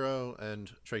 So Thero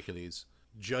and Tracheles,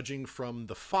 judging from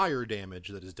the fire damage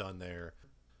that is done there,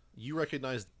 you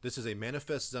recognize this is a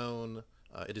manifest zone.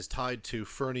 It is tied to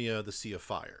Fernia, the Sea of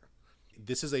Fire.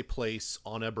 This is a place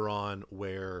on Eberron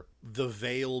where the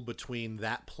veil between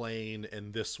that plane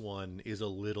and this one is a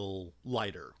little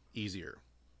lighter, easier.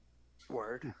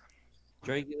 Word.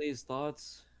 Dracules,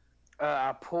 thoughts?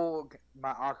 I pull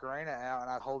my ocarina out and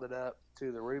I hold it up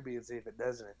to the ruby and see if it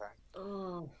does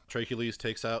anything. Tracheles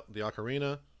takes out the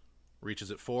ocarina, reaches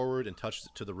it forward, and touches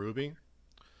it to the ruby.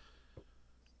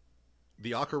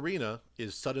 The ocarina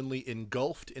is suddenly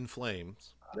engulfed in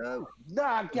flames. No.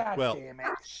 Nah, God Well- damn it.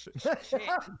 Shit.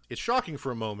 It's shocking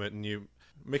for a moment, and you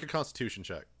make a constitution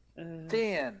check.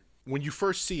 10. When you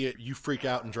first see it, you freak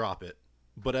out and drop it.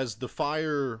 But as the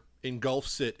fire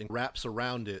engulfs it and wraps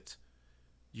around it,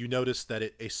 you notice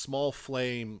that a small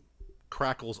flame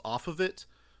crackles off of it,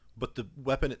 but the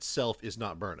weapon itself is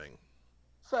not burning.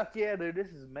 Fuck yeah, dude. This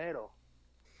is metal.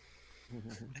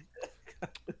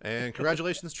 And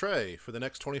congratulations, Trey. For the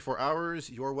next 24 hours,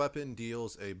 your weapon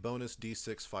deals a bonus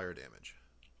d6 fire damage.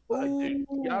 Dude,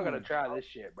 y'all gotta try this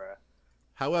shit, bro. We're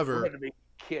However, gonna be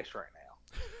kissed right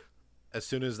now. as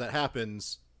soon as that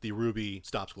happens, the ruby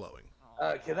stops glowing.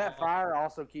 Can that fire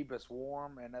also keep us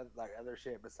warm and other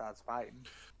shit besides fighting?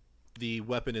 The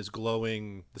weapon is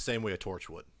glowing the same way a torch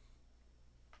would.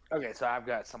 Okay, so I've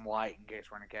got some light in case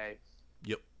we're in a cave.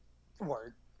 Yep.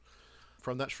 Word.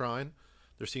 From that shrine,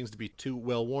 there seems to be two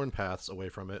well-worn paths away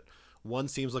from it. One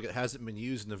seems like it hasn't been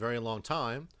used in a very long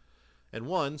time, and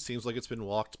one seems like it's been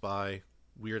walked by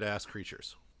weird-ass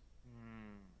creatures.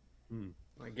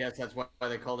 I guess that's why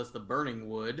they call this the burning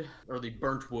wood, or the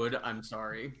burnt wood, I'm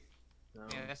sorry.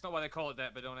 Yeah, that's not why they call it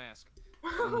that, but don't ask.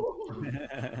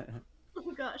 Oh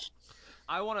gosh.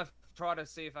 I want to try to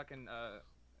see if I can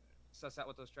suss out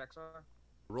what those tracks are.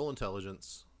 Roll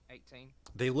intelligence. 18.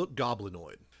 They look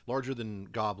goblinoid, larger than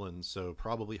goblins, so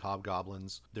probably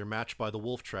hobgoblins. They're matched by the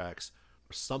wolf tracks.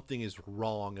 Something is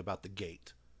wrong about the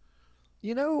gate.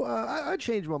 You know, I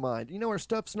changed my mind. You know, our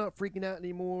stuff's not freaking out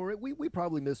anymore. We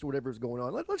probably missed whatever's going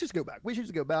on. Let's just go back. We should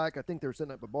just go back. I think they're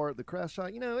setting up a bar at the crash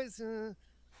site. You know, it's...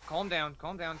 Calm down. It's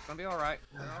gonna be all right.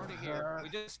 We're already here. We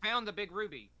just found the big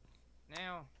ruby.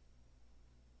 Now,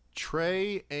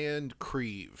 Trey and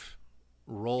Creve,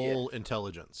 roll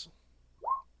intelligence.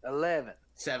 11.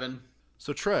 7.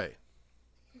 So Trey,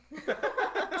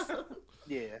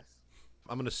 Yes.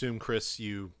 I'm going to assume, Chris,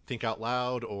 you think out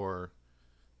loud, or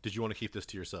did you want to keep this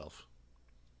to yourself?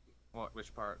 what?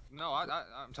 Which part? No,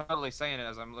 I'm totally saying it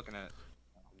as I'm looking at it.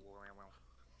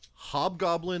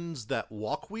 Hobgoblins that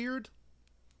walk weird?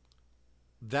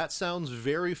 That sounds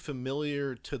very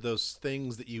familiar to those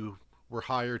things that you were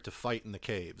hired to fight in the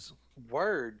caves.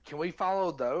 Word. Can we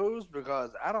follow those?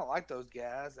 Because I don't like those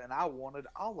guys, and I wanted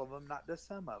all of them, not just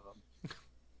some of them.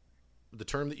 The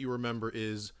term that you remember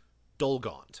is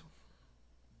Dolgaunt.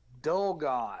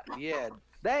 Dolgon. Yeah.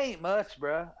 They ain't much,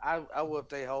 bruh. I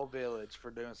whooped their whole village for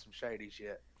doing some shady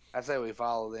shit. I say we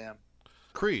follow them.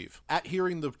 Creve, at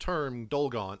hearing the term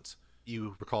Dolgaunt,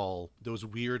 you recall those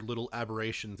weird little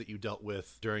aberrations that you dealt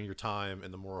with during your time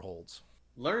in the Moorholds.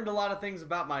 Learned a lot of things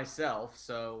about myself,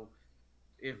 so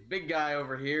if big guy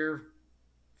over here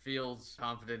feels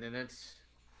confident in it,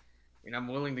 I'm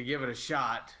willing to give it a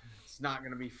shot. It's not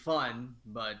going to be fun,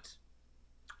 but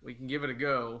we can give it a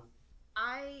go.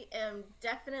 I am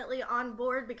definitely on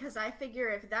board because I figure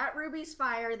if that ruby's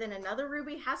fire, then another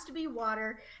ruby has to be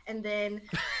water, and then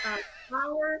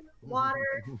fire,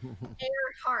 water, air,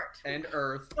 heart. And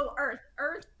earth. So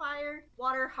earth, fire,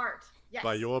 water, heart. Yes.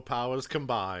 By your powers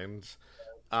combined,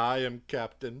 I am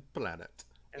Captain Planet.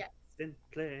 Captain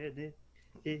Planet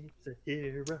is a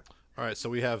hero. All right, so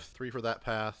we have 3 for that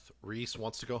path. Reese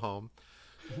wants to go home.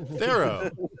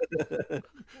 Thero.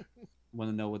 Want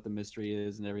to know what the mystery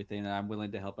is and everything, and I'm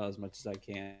willing to help out as much as I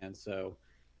can. So,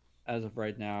 as of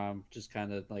right now, I'm just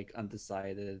kind of like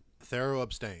undecided. Thero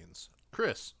abstains.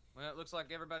 Chris. Well, it looks like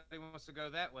everybody wants to go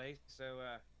that way, so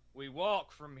we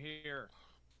walk from here.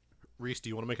 Reese, do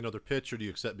you want to make another pitch, or do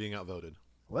you accept being outvoted?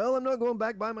 Well, I'm not going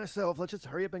back by myself. Let's just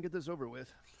hurry up and get this over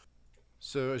with.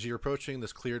 So as you're approaching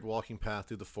this cleared walking path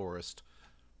through the forest,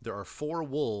 there are 4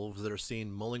 wolves that are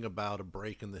seen mulling about a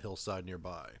break in the hillside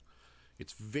nearby.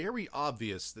 It's very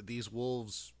obvious that these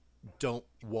wolves don't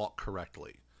walk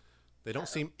correctly. They don't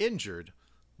seem injured,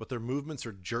 but their movements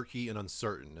are jerky and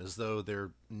uncertain, as though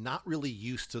they're not really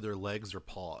used to their legs or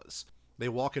paws. They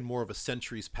walk in more of a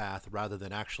sentry's path rather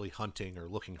than actually hunting or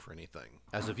looking for anything.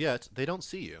 As of yet, they don't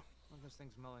see you. What are those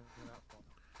things mulling about for?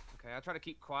 Okay, I try to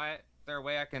keep quiet. Is there a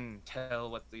way I can tell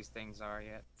what these things are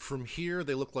yet? From here,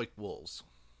 they look like wolves.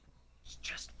 It's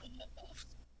just wolves.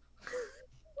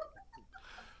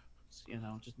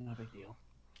 Just not a big deal.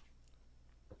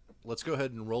 Let's go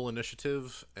ahead and roll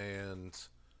initiative, and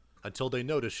until they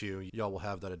notice you, y'all will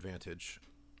have that advantage.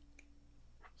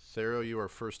 Thero, you are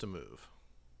first to move.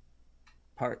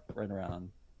 Park right around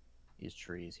these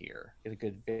trees here. Get a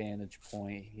good vantage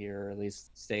point here, at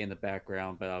least stay in the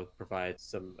background, but I'll provide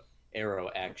some arrow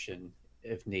action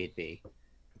if need be.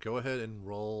 Go ahead and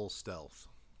roll stealth.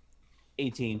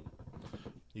 18.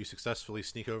 You successfully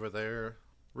sneak over there.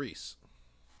 Reese.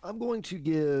 I'm going to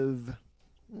give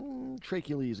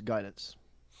Tracheles guidance.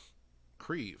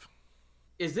 Creve.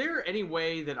 Is there any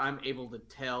way that I'm able to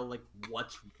tell like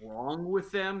what's wrong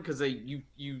with them? Because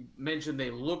you mentioned they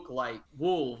look like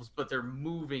wolves, but they're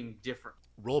moving different.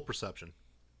 Roll perception.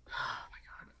 Oh my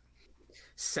god.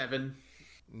 7.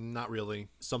 Not really.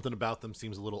 Something about them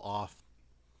seems a little off.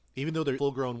 Even though they're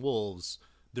full-grown wolves,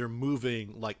 they're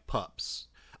moving like pups.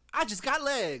 I just got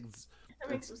legs! That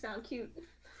makes them sound cute.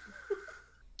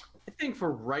 I think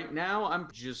for right now, I'm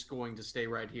just going to stay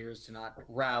right here to not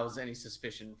rouse any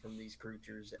suspicion from these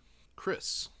creatures.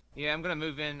 Chris. Yeah, I'm gonna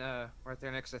move in right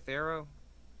there next to Thero,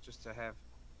 just to have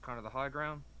kind of the high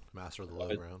ground. Master of the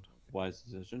low ground. Wise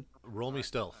decision. Roll me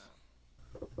stealth.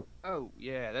 Oh,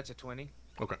 yeah, that's a 20.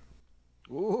 Okay.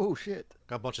 Oh, shit.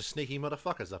 Got a bunch of sneaky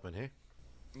motherfuckers up in here.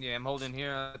 Yeah, I'm holding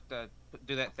here,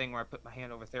 do that thing where I put my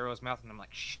hand over Thero's mouth and I'm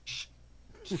like, shh, shh.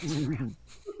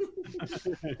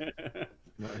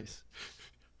 Nice.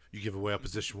 You give away our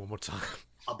position one more time.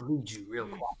 I'll bleed you real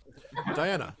quick.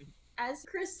 Diana. As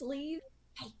Chris leaves,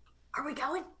 hey, are we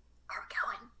going? Are we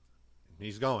going?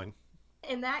 He's going.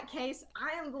 In that case,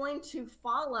 I am going to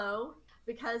follow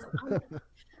because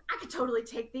I could totally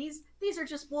take these. These are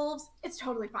just wolves. It's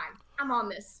totally fine. I'm on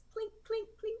this. Plink, plink,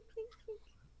 plink, plink, plink.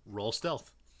 Roll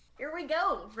stealth. Here we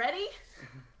go. Ready?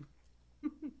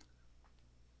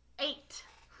 8.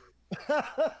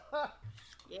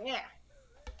 Yeah.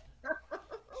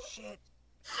 Shit.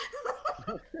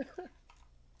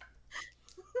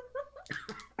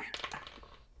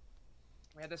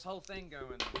 We had this whole thing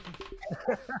going.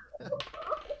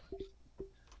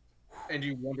 And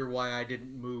you wonder why I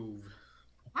didn't move.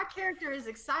 My character is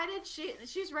excited.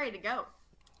 She's ready to go.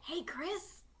 Hey,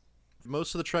 Chris.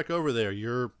 Most of the trek over there,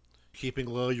 you're keeping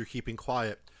low, you're keeping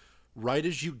quiet. Right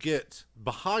as you get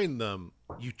behind them,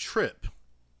 you trip.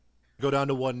 Go down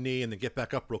to one knee and then get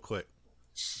back up real quick.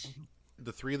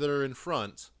 The three that are in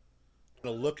front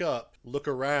gonna look up, look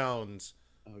around,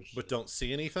 but don't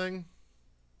see anything.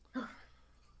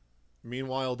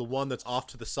 Meanwhile, the one that's off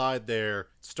to the side there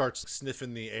starts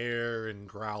sniffing the air and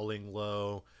growling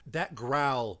low. That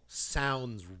growl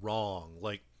sounds wrong,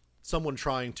 like someone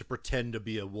trying to pretend to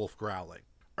be a wolf growling.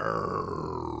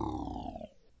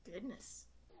 Goodness.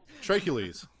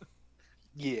 Tracheles,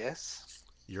 Yes.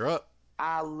 you're up.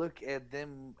 I look at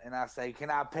them and I say, "Can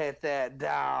I pet that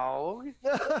dog?"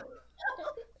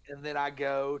 And then I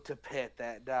go to pet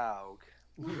that dog.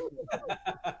 God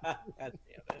damn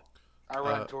it. I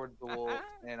run towards the wolf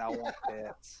and I want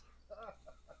pets.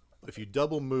 If you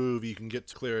double move, you can get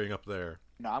to clearing up there.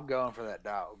 No, I'm going for that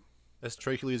dog. As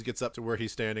Tracheles gets up to where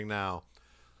he's standing now,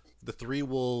 the three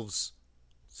wolves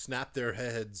snap their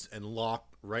heads and lock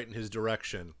right in his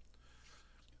direction.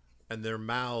 And their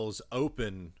mouths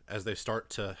open as they start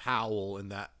to howl in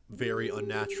that very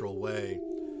unnatural way.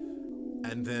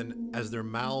 And then as their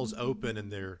mouths open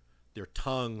and their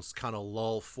tongues kind of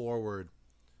lull forward,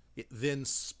 it then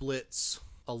splits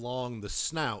along the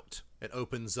snout. It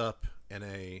opens up in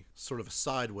a sort of a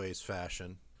sideways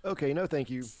fashion. Okay, no thank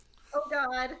you. Oh,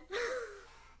 God.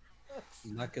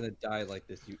 I'm not gonna die like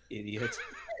this, you idiot.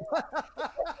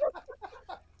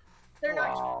 They're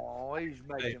not. Oh, he's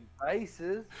making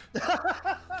faces.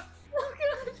 Oh,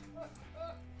 God.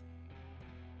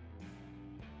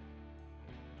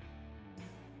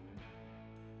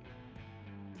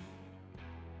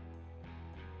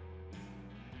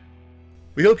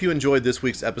 We hope you enjoyed this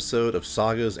week's episode of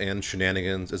Sagas and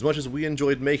Shenanigans as much as we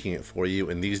enjoyed making it for you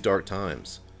in these dark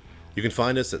times. You can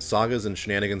find us at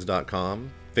sagasandshenanigans.com,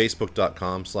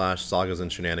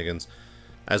 facebook.com/sagasandshenanigans,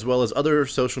 as well as other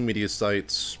social media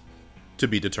sites to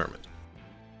be determined.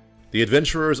 The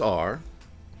adventurers are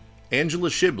Angela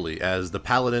Shibley as the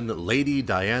paladin Lady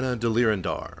Diana de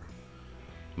Lirandar,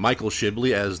 Michael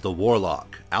Shibley as the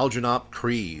warlock Algernon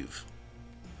Creve,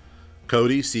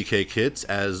 Cody C.K. Kitts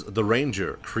as the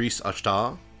ranger Kreese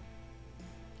Ashtar,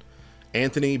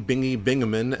 Anthony Bingy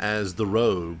Bingaman as the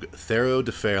rogue Thero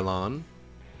de Fairlawn,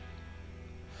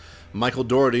 Michael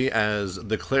Doherty as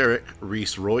the cleric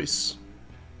Reese Royce,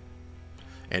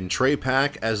 and Trey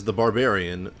Pack as the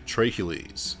barbarian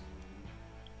Tracheles.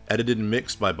 Edited and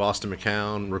mixed by Boston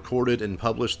McCown, recorded and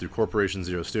published through Corporation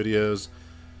Zero Studios.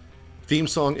 Theme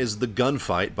song is The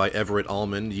Gunfight by Everett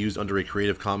Almond, used under a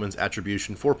Creative Commons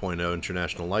Attribution 4.0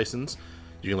 international license.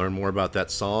 You can learn more about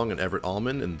that song and Everett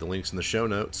Almond and the links in the show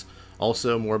notes.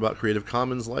 Also, more about Creative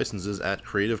Commons licenses at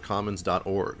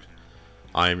creativecommons.org.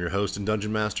 I am your host and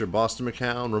Dungeon Master, Boston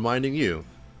McCown, reminding you,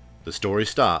 the story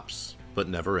stops, but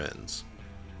never ends.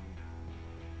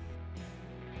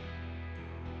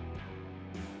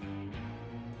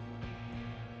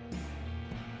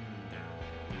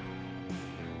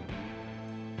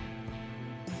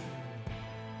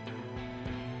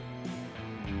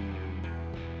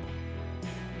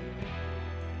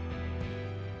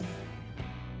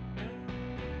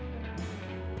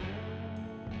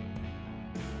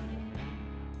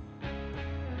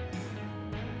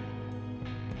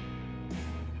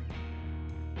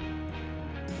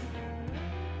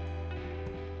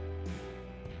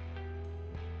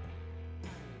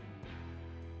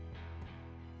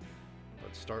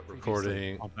 Start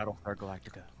recording. On Battlestar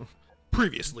Galactica.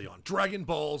 Previously on Dragon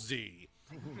Ball Z.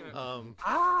 The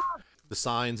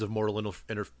signs of mortal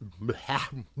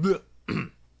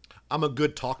I'm a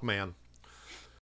good talk man.